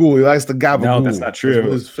Gabagool. He likes the Gabagool. No, that's not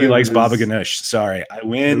true. He likes Baba Ganoush. Sorry, I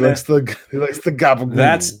win. He likes the Gabagool.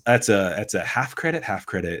 That's a half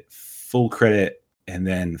credit, full credit. And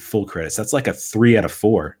then full credits. That's like a 3 out of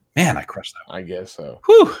 4. Man, I crushed that one. I guess so.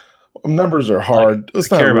 Whew. Numbers are hard. Let's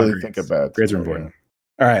not really think about grades are important.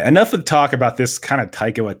 All right, enough of talk about this kind of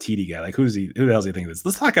Taika Waititi guy. Like, who the hell does he think of this?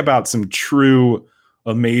 Let's talk about some true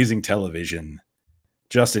amazing television.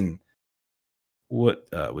 Justin, what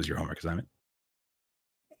was your homework assignment?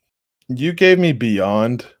 You gave me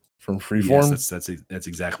Beyond from Freeform. Yes, that's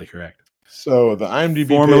exactly correct. So the IMDb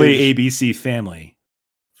formerly page, ABC Family,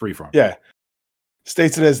 Freeform. Yeah.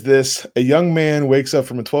 States it as this: a young man wakes up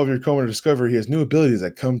from a 12-year coma to discover he has new abilities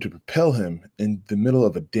that come to propel him in the middle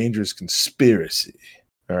of a dangerous conspiracy.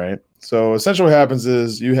 All right. So essentially what happens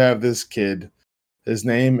is you have this kid. His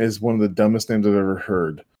name is one of the dumbest names I've ever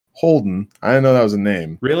heard. Holden. I didn't know that was a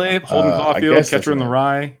name. Really? Holden Caulfield, Catcher in the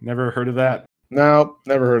Rye? Never heard of that? No,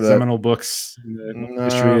 never heard of that. Seminal books in the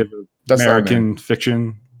history of American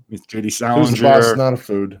fiction with J.D. Salinger. Who's the boss? Not a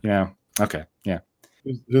food. Yeah. Okay. Yeah.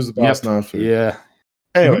 Who's the boss? Not a food. Yeah.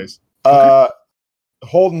 Anyways,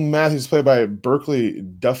 Holden Matthews, played by Berkeley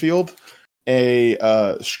Duffield,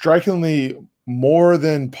 a strikingly more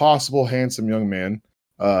than possible handsome young man.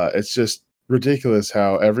 It's just ridiculous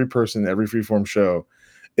how every person, every Freeform show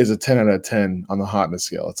is a 10 out of 10 on the hotness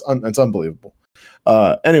scale. It's unbelievable.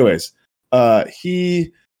 Anyways,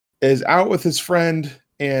 he is out with his friend,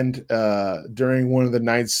 and during one of the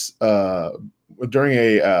nights, during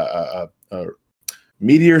a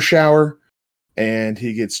meteor shower, and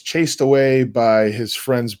he gets chased away by his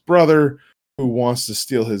friend's brother, who wants to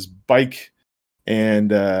steal his bike,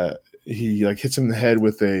 and he hits him in the head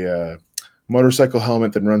with a motorcycle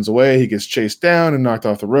helmet, then runs away. He gets chased down and knocked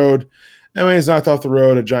off the road. And when he's knocked off the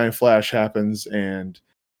road, a giant flash happens, and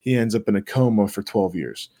he ends up in a coma for 12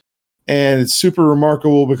 years. And it's super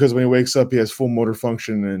remarkable because when he wakes up, he has full motor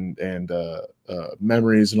function and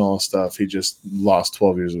memories and all stuff. He just lost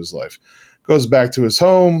 12 years of his life. Goes back to his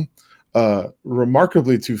home.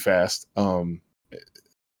 Remarkably too fast.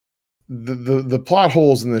 The plot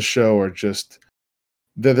holes in this show are just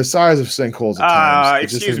they're the size of sinkholes at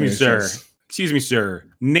times. Excuse me, sir.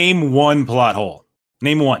 Name one plot hole.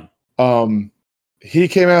 Name one. He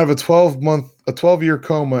came out of a 12-year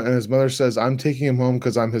coma, and his mother says, "I'm taking him home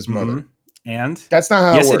because I'm his mother." And that's not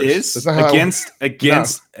how it works. Yes, it is. That's not how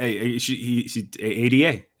against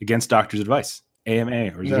ADA, against doctor's advice, AMA,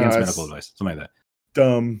 or against medical advice, something like that.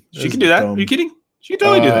 Dumb. She can do that. Dumb. Are you kidding? She can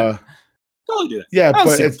totally do that. Totally do that. Yeah,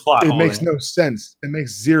 but it makes no sense. It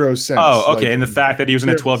makes zero sense. Oh, okay. And the fact that he was in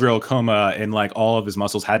a 12-year-old coma and all of his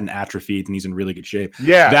muscles hadn't atrophied and he's in really good shape.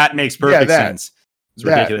 Yeah. That makes perfect sense. It's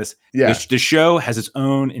ridiculous. Yeah. The show has its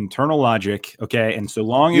own internal logic. Okay. And so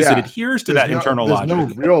long as it adheres to internal logic.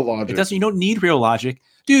 There's no real logic. You don't need real logic.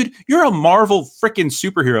 Dude, you're a Marvel freaking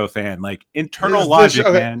superhero fan. Internal logic,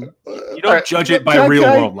 man. You don't judge it by real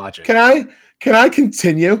world logic. Can I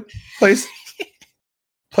continue, please?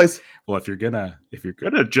 Please. Well, if you're gonna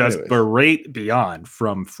just berate Beyond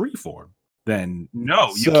from Freeform, then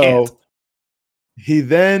no, you can't. He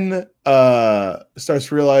then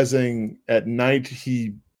starts realizing at night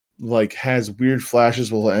he has weird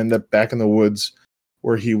flashes. Will end up back in the woods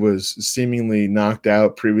where he was seemingly knocked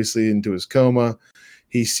out previously into his coma.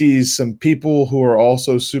 He sees some people who are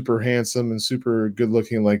also super handsome and super good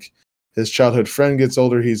looking. His childhood friend gets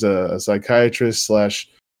older. He's a psychiatrist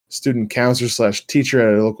 / student counselor / teacher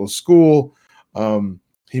at a local school.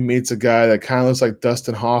 He meets a guy that kind of looks like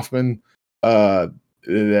Dustin Hoffman. That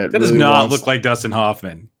does not look like Dustin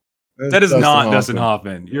Hoffman. That is not Dustin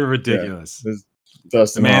Hoffman. You're ridiculous. Yeah,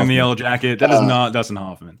 Dustin the man Hoffman. in the yellow jacket. That is not Dustin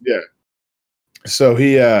Hoffman. Yeah. So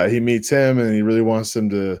he meets him, and he really wants him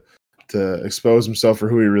to expose himself for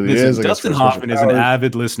who he really is. Dustin Hoffman is an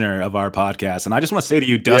avid listener of our podcast, and I just want to say to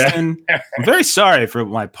you, Dustin, I'm very sorry for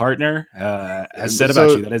what my partner has said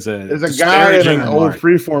about you. That is there's a guy in an old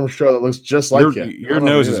Freeform show that looks just like you. Your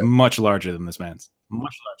nose is much larger than this man's.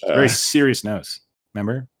 Much larger. Very serious nose.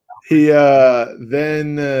 Remember? He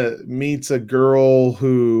then meets a girl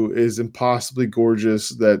who is impossibly gorgeous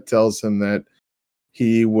that tells him that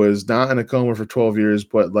he was not in a coma for 12 years,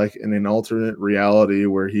 but like in an alternate reality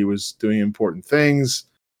where he was doing important things.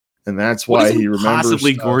 And that's why he remembers. What does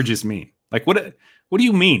impossibly gorgeous mean? Like, what do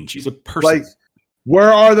you mean? She's a person. Like,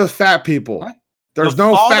 where are the fat people? What? There's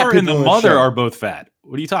no fat people. And the mother are both fat.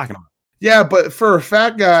 What are you talking about? Yeah, but for a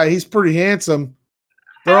fat guy, he's pretty handsome.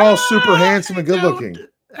 They're all super handsome and good looking.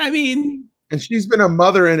 I mean, and she's been a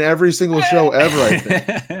mother in every single show ever, I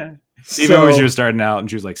think. Even when she was starting out and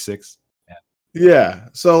she was like 6. Yeah.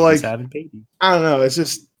 So like, having babies. I don't know. It's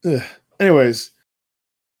just, anyways,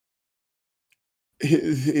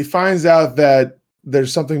 he finds out that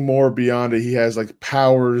there's something more beyond it. He has like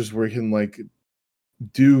powers where he can like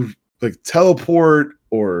do like teleport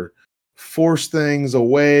or force things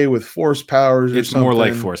away with force powers. It's more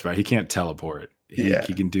like force power. He can't teleport.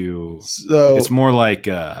 He can do. So it's more like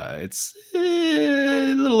it's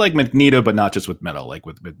a little like Magneto, but not just with metal, like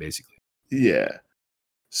with basically. Yeah.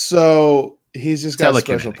 So he's just got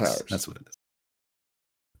special powers. That's what it is.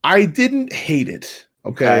 I didn't hate it.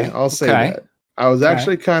 Okay. I'll say that. I was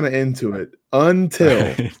actually kind of into it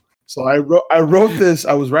until. So I wrote this.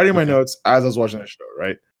 I was writing my notes as I was watching the show,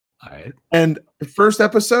 right? All right. And the first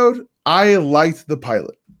episode, I liked the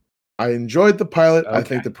pilot. I enjoyed the pilot. I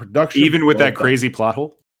think the production, even with that crazy plot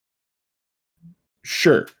hole.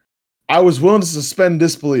 Sure, I was willing to suspend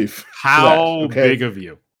disbelief. How big of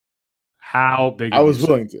you? How big? I was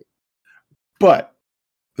willing to. But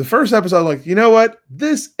the first episode, I'm like, you know what?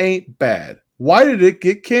 This ain't bad. Why did it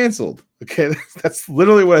get canceled? Okay, that's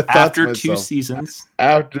literally what I thought. After 2 seasons,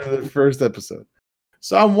 after the first episode,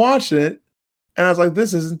 so I'm watching it, and I was like,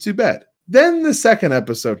 this isn't too bad. Then the second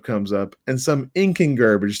episode comes up, and some inking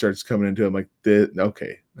garbage starts coming into it. I'm like,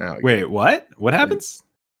 okay, now. Wait, what? What happens?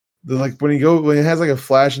 Like when he has like a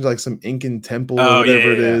flash into like some Incan temple or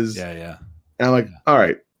whatever it is. Yeah. And I'm like, all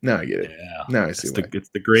right, now I get it. Yeah. Now I see why. It's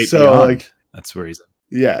the great. So beyond. like, that's where he's.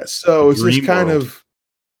 Yeah. So it's just kind of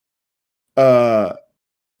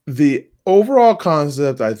the overall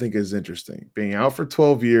concept I think is interesting. Being out for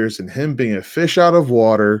 12 years and him being a fish out of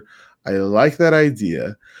water. I like that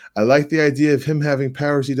idea. I like the idea of him having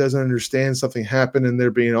powers he doesn't understand. Something happened and there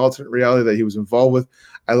being an alternate reality that he was involved with.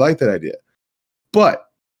 I like that idea. But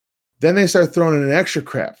then they start throwing in an extra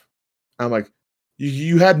crap. I'm like,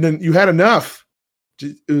 you had enough.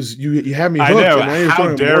 It was you had me hooked. I know. And now you're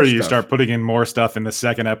How dare you stuff. start putting in more stuff in the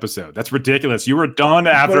second episode? That's ridiculous. You were done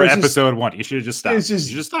after episode 1. You should have just stopped. You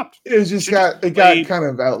should have stopped. It got kind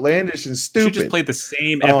of outlandish and stupid. You just played the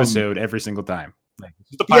same episode every single time. Like,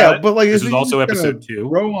 this is the pilot. Yeah, but like this is also episode 2.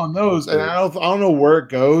 Row on those, and I don't know where it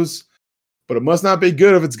goes, but it must not be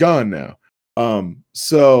good if it's gone now.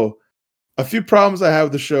 So a few problems I have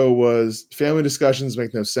with the show was family discussions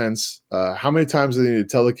make no sense. How many times do they need to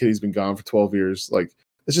tell the kid he's been gone for 12 years? Like,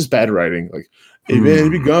 it's just bad writing. Like, hey man,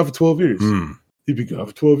 he'd be gone for 12 years. He'd be gone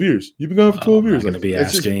for 12 years. You've been gone for 12 years. I'm going to be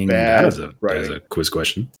asking that as a quiz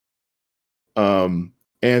question. And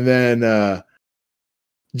then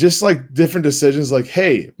just like different decisions, like,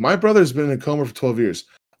 hey, my brother's been in a coma for 12 years.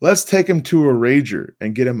 Let's take him to a rager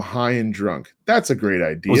and get him high and drunk. That's a great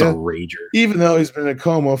idea. It was a rager. Even though he's been in a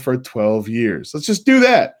coma for 12 years. Let's just do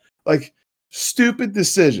that. Like, stupid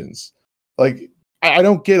decisions. Like, I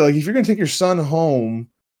don't get it. Like, if you're going to take your son home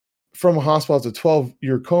from a hospital to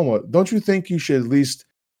 12-year coma, don't you think you should at least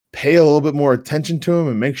pay a little bit more attention to him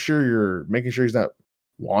and make sure you're making sure he's not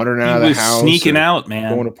wandering out of the house? Sneaking out,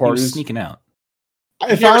 man. Going to parties. He was sneaking out.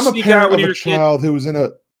 If I'm a parent of a child who was in a,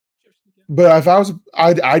 but if I was,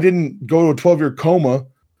 I didn't go to a 12-year coma.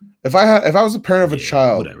 If I was a parent of a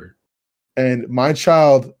child, and my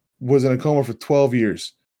child was in a coma for 12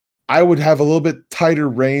 years, I would have a little bit tighter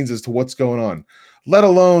reins as to what's going on. Let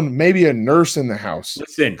alone maybe a nurse in the house.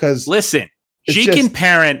 Listen, she can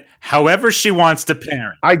parent however she wants to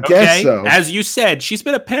parent. I guess so. As you said, she's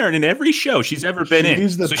been a parent in every show she's ever been in.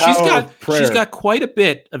 So she's got quite a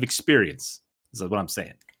bit of experience. Is what I'm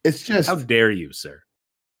saying. It's just, how dare you, sir?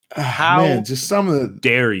 Just some of the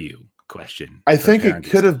dare you question. I think it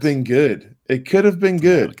could have been good. It could have been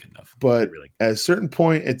good, but at a certain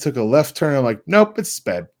point, it took a left turn. I'm like, nope, it's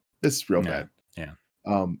bad. It's real bad. Yeah.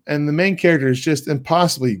 And the main character is just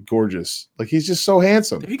impossibly gorgeous. Like he's just so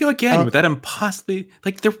handsome. There you go again with that impossibly.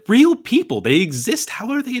 Like they're real people. They exist. How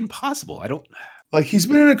are they impossible? I don't. Like he's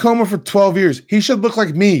been in a coma for 12 years. He should look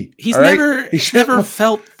like me. He's never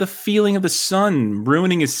felt the feeling of the sun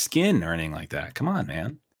ruining his skin or anything like that. Come on,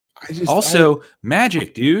 man.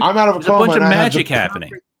 Magic, dude. I'm out of a coma. There's a bunch of magic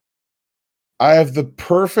happening. I have the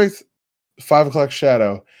perfect 5 o'clock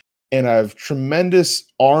shadow, and I have tremendous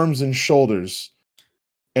arms and shoulders.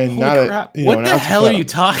 And Holy crap. What the hell are you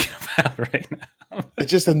talking about right now? It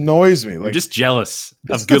just annoys me. Like, you're just jealous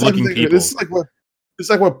of good-looking people. This is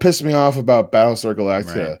like what pissed me off about Battlestar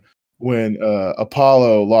Galactica when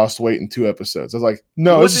Apollo lost weight in 2 episodes. I was like,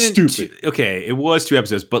 no, this is stupid. Okay, it was 2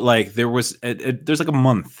 episodes, but like there's like a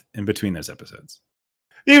month in between those episodes.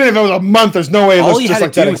 Even if it was a month, there's no way. All he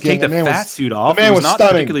had to do was take the fat suit off. It was not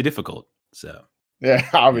particularly difficult. So yeah,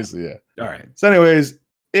 obviously, yeah. All right. So, anyways,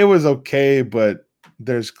 it was okay, but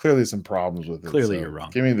there's clearly some problems with it. Clearly, you're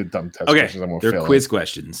wrong. Give me the dumb test questions. I'm gonna they're quiz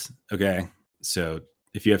questions. Okay, so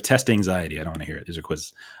if you have test anxiety, I don't want to hear it. These are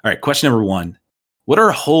quizzes. All right, question number 1. What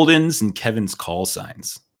are Holden's and Kevin's call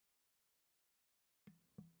signs?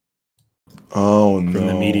 Oh, no. From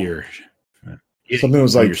the meteor. Something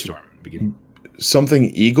was like storm. Something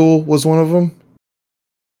Eagle was one of them.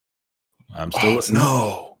 I'm still listening.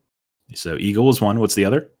 No. So Eagle was one. What's the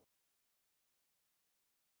other?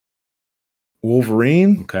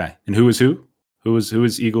 Wolverine. Okay. And who is who? Who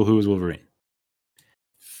is Eagle? Who is Wolverine?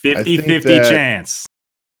 50-50 chance.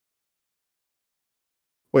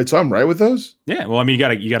 Wait, so I'm right with those? Yeah. Well, I mean,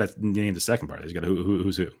 you gotta name the second part. You got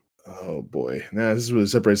who's who. Oh boy. Nah, this is what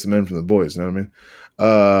separates the men from the boys. You know what I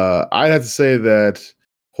mean? I'd have to say that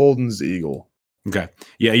Holden's the Eagle. Okay.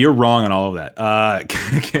 Yeah, you're wrong on all of that.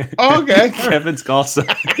 Okay. Kevin's call sign.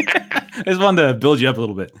 I just wanted to build you up a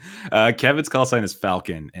little bit. Kevin's call sign is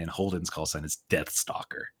Falcon, and Holden's call sign is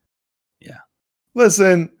Deathstalker. Yeah.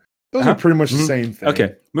 Listen, those are pretty much the same thing.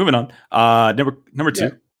 Okay, moving on. Number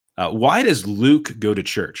 2. Why does Luke go to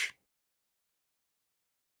church?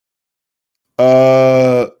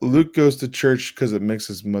 Luke goes to church because it makes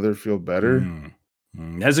his mother feel better.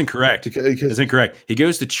 That isn't correct. That's incorrect. He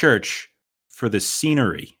goes to church for the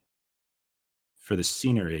scenery. For the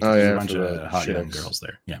scenery. There's a bunch of hot young girls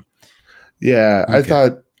there. Yeah. Yeah. Okay.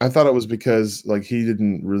 I thought it was because like he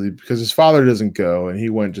didn't really because his father doesn't go and he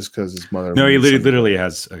went just because his mother. No, he literally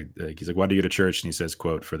has. He's like, "Why do you go to church?" And he says,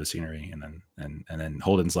 "Quote for the scenery." And then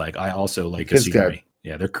Holden's like, "I also like the scenery."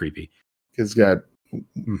 Yeah, they're creepy. Kids got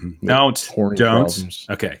don't. Problems.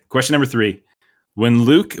 Okay. Question number 3: When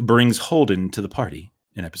Luke brings Holden to the party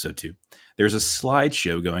in episode 2, there's a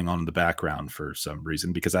slideshow going on in the background for some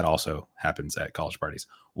reason because that also happens at college parties.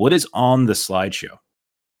 What is on the slideshow?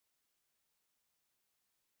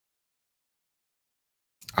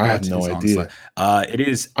 I have no idea. It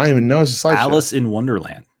is. I don't even know it's a slideshow. Alice in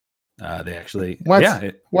Wonderland. They actually, what?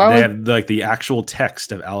 They have like the actual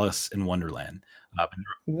text of Alice in Wonderland.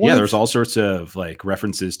 There's all sorts of like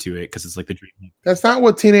references to it because it's like the dream. That's not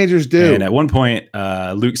what teenagers do. And at one point,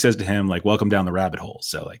 Luke says to him, like, "Welcome down the rabbit hole."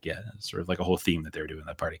 So, like, yeah, it's sort of like a whole theme that they're doing at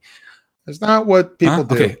that party. That's not what people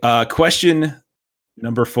do. Okay. Question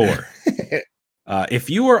number 4: if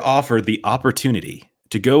you were offered the opportunity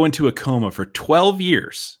to go into a coma for 12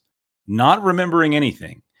 years, not remembering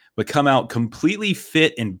anything, but come out completely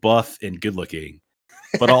fit and buff and good looking,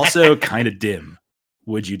 but also kind of dim,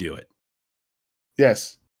 would you do it?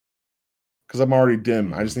 Yes. Because I'm already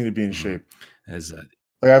dim. I just need to be in shape. Like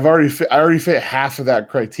I already fit half of that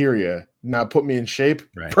criteria. Now put me in shape.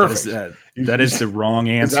 Right. Perfect. That is the wrong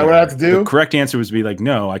answer. Is that what I have to do? The correct answer was to be like,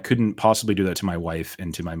 no, I couldn't possibly do that to my wife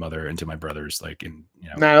and to my mother and to my brothers. Like,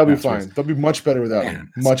 they'll be fine. They'll be much better without me.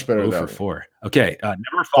 Much better without me. 4. Okay.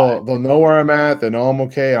 Number 5. They'll know where I'm at. They know I'm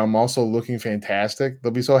okay. I'm also looking fantastic.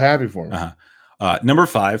 They'll be so happy for me. Number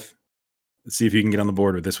 5. Let's see if you can get on the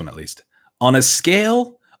board with this one at least. On a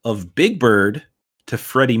scale of Big Bird to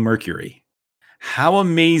Freddie Mercury, how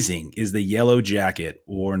amazing is the yellow jacket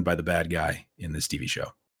worn by the bad guy in this TV show?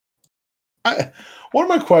 One of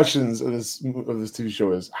my questions of this TV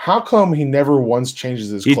show is, how come he never once changes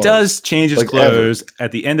his clothes? He does change his clothes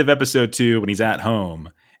at the end of episode 2 when he's at home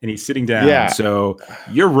and he's sitting down. Yeah. So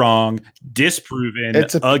you're wrong. Disproven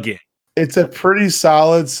again. It's a pretty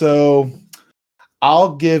solid, so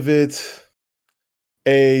I'll give it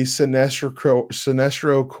a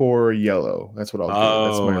Sinestro Core yellow. That's what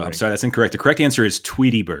I'll give. I'm sorry, that's incorrect. The correct answer is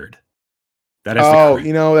Tweety Bird. That is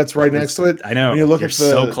that's right next to it. I know. When you look at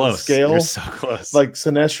the scale, you're so close. Like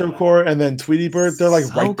Sinestro Core and then Tweety Bird, they're like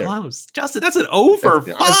right there. Close. Justin, that's an 0 for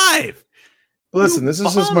 5. Listen, this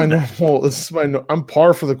is just my normal. This is my. I'm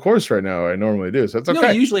par for the course right now. I normally do, so it's okay. No,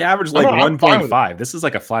 you usually average like I'm fine with 1.5. This is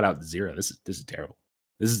like a flat out 0. This is terrible.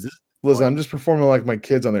 This is Listen, I'm just performing like my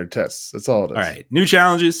kids on their tests. That's all it is. all right. New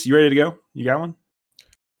challenges. You ready to go? You got one?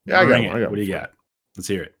 Yeah, I got Bring one. it. What do you got? Let's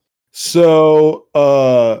hear it. So,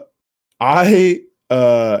 I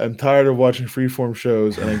am tired of watching freeform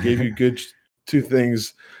shows, and I gave you good two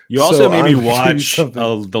things. You also So made me I'm gonna give you watch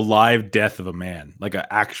something. the live death of a man, like an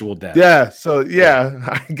actual death. Yeah. So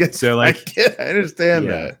I guess So, like, I understand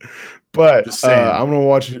yeah. that, but Just saying. I'm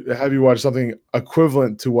gonna have you watch something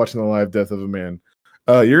equivalent to watching the live death of a man.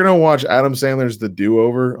 You're gonna watch Adam Sandler's The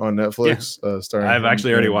Do-Over on Netflix. Starring I've him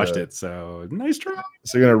actually already and, watched it, so nice try.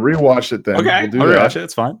 So you're gonna rewatch it then. Okay, We'll do I'll that. rewatch it.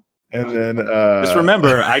 It's fine. And then Just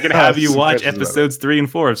remember, I can have you some watch questions about it. episodes 3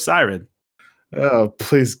 and 4 of Siren. Oh,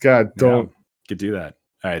 please, God, don't. Yeah, could do that.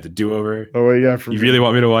 All right, the Do-Over. Oh, wait, yeah. You really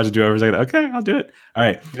want me to watch the Do-Over? Okay, I'll do it. All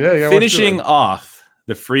right. Yeah, yeah. Finishing off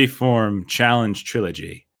the Freeform Challenge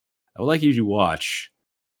trilogy, I would like you to watch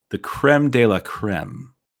the creme de la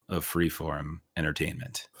creme of Freeform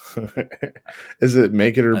entertainment. Is it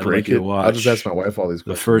make it or I'd break like you it? to I'll just watch ask my wife all these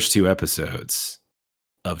The questions. first 2 episodes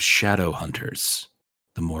of Shadow Hunters,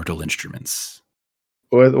 the Mortal Instruments.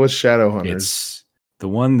 What's Shadow Hunters? It's the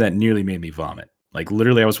one that nearly made me vomit. Like,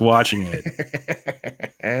 literally, I was watching it.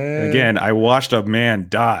 Again, I watched a man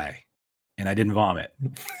die, and I didn't vomit.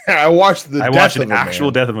 I watched I watched an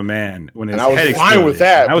actual death of a man when his and I was head fine exploded. with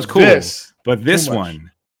that. I was but cool. But this too much.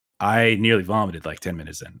 one, I nearly vomited like 10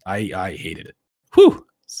 minutes in. I hated it. Whew.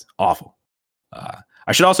 It's awful.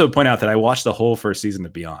 I should also point out that I watched the whole first season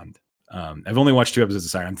of Beyond. I've only watched 2 episodes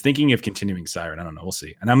of Siren. I'm thinking of continuing Siren. I don't know. We'll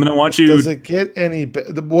see. And I'm going to want you. Does it get any?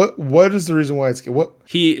 What is the reason why it's what?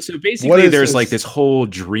 So basically, is there's this? like this whole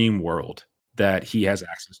dream world that he has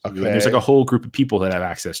access to. And there's like Okay. a whole group of people that have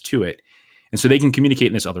access to it. And so they can communicate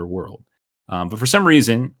in this other world. But for some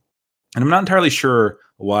reason, and I'm not entirely sure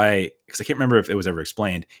why, because I can't remember if it was ever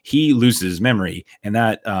explained, he loses memory. And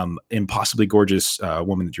that impossibly gorgeous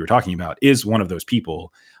woman that you were talking about is one of those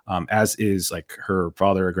people, as is like her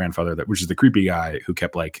father or grandfather, which is the creepy guy who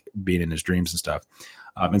kept like being in his dreams and stuff.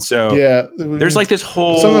 And so Yeah, there's like this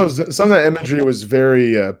whole. Some of that imagery was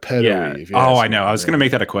very petty. Yeah. Oh, I know. I was going to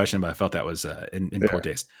make that a question, but I felt that was in poor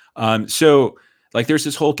taste. So like there's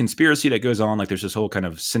this whole conspiracy that goes on. Like there's this whole kind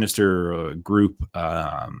of sinister group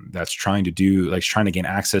that's trying to gain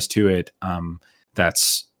access to it.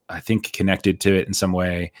 That's, I think, connected to it in some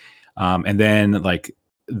way. And then like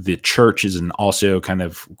the church is also kind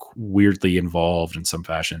of weirdly involved in some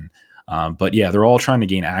fashion. But yeah, they're all trying to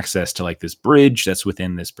gain access to like this bridge that's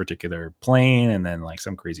within this particular plane. And then like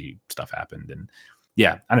some crazy stuff happened. And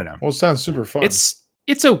yeah, I don't know. Well, it sounds super fun. It's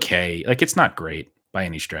okay. Like it's not great by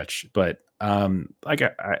any stretch, but like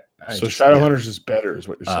so Shadowhunters is better, is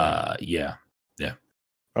what you're saying. Yeah.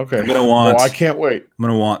 Okay. I'm gonna want. I can't wait. I'm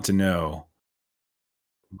gonna want to know.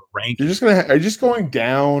 Rank. Are you just going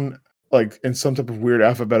down like in some type of weird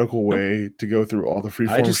alphabetical way to go through all the freeform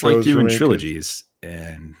I just shows like doing for me? trilogies,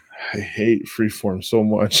 and I hate freeform so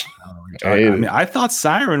much. I thought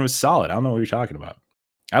Siren was solid. I don't know what you're talking about.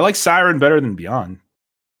 I like Siren better than Beyond.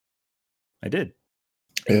 I did.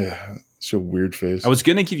 Yeah, it's a weird face. I was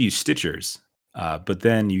gonna give you Stitchers, but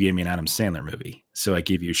then you gave me an Adam Sandler movie, so I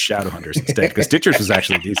gave you Shadowhunters instead because Stitchers was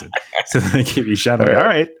actually decent. So then I gave you Shadowhunters. All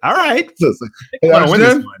right. Hey, I want to win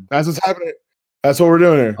this one. That's what's happening. That's what we're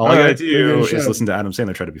doing here. All I gotta do is listen to Adam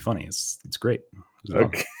Sandler try to be funny. It's great.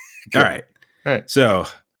 Okay. All right. So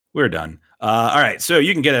we're done. All right. So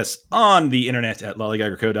you can get us on the internet at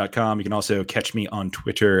lollygaggerco.com. You can also catch me on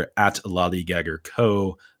Twitter at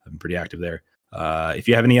lollygaggerco. I'm pretty active there. If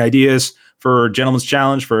you have any ideas for Gentleman's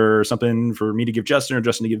Challenge, for something for me to give Justin or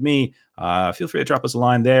Justin to give me, feel free to drop us a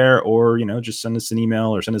line there, or just send us an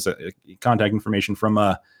email or send us a contact information from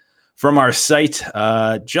our site.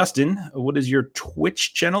 Justin, what is your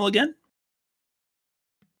Twitch channel again?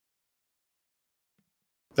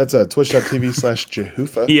 That's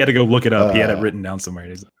twitch.tv/Jehufa. He had to go look it up. He had it written down somewhere.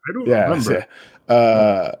 He's like, I don't remember.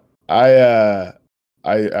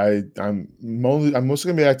 I'm mostly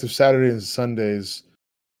gonna be active Saturdays and Sundays.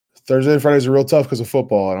 Thursday and Fridays are real tough because of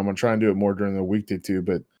football, and I'm gonna try and do it more during the weekday too.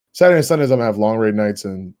 But Saturday and Sundays I'm gonna have long raid nights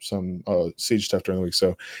and some siege stuff during the week.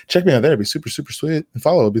 So check me out there. It'd be super, super sweet. And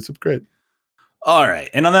follow, it'd be super great. All right.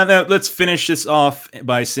 And on that note, let's finish this off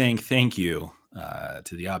by saying thank you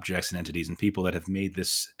to the objects and entities and people that have made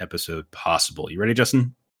this episode possible. You ready,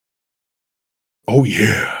 Justin? Oh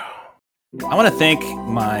yeah. I want to thank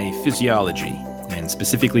my physiology, and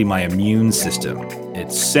specifically my immune system.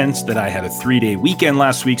 It's sensed that I had a 3-day weekend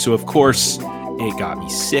last week, so of course it got me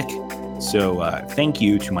sick. So thank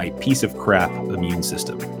you to my piece of crap immune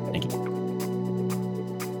system. Thank you.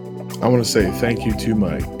 I want to say thank you to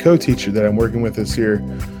my co-teacher that I'm working with this year,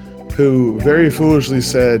 who very foolishly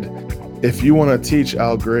said, "If you want to teach,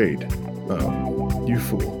 I'll grade." You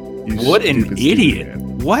fool! What an idiot!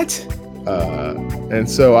 Man. What? And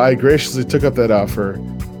so I graciously took up that offer,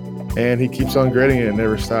 and he keeps on grading it and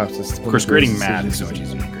never stops. Of course, grading math is so much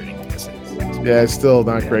easier than grading this. Yeah, it's still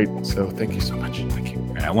not great. So thank you so much. Thank you.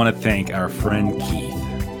 And I want to thank our friend Keith,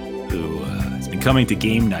 who has been coming to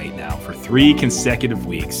game night now for 3 consecutive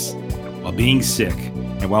weeks while being sick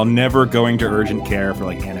and while never going to urgent care for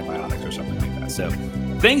like antibiotics or something like that. So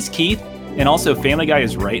thanks, Keith. And also, Family Guy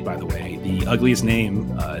is right, by the way. The ugliest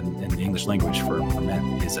name in the English language for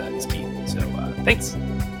men is Keith. So thanks.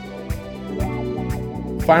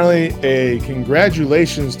 Finally, a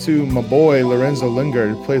congratulations to my boy Lorenzo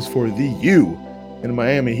Lingard, who plays for the U in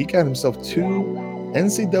Miami. He got himself 2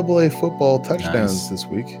 NCAA football touchdowns this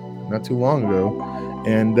week, not too long ago.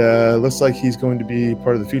 And looks like he's going to be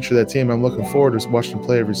part of the future of that team. I'm looking forward to watching him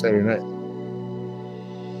play every Saturday night.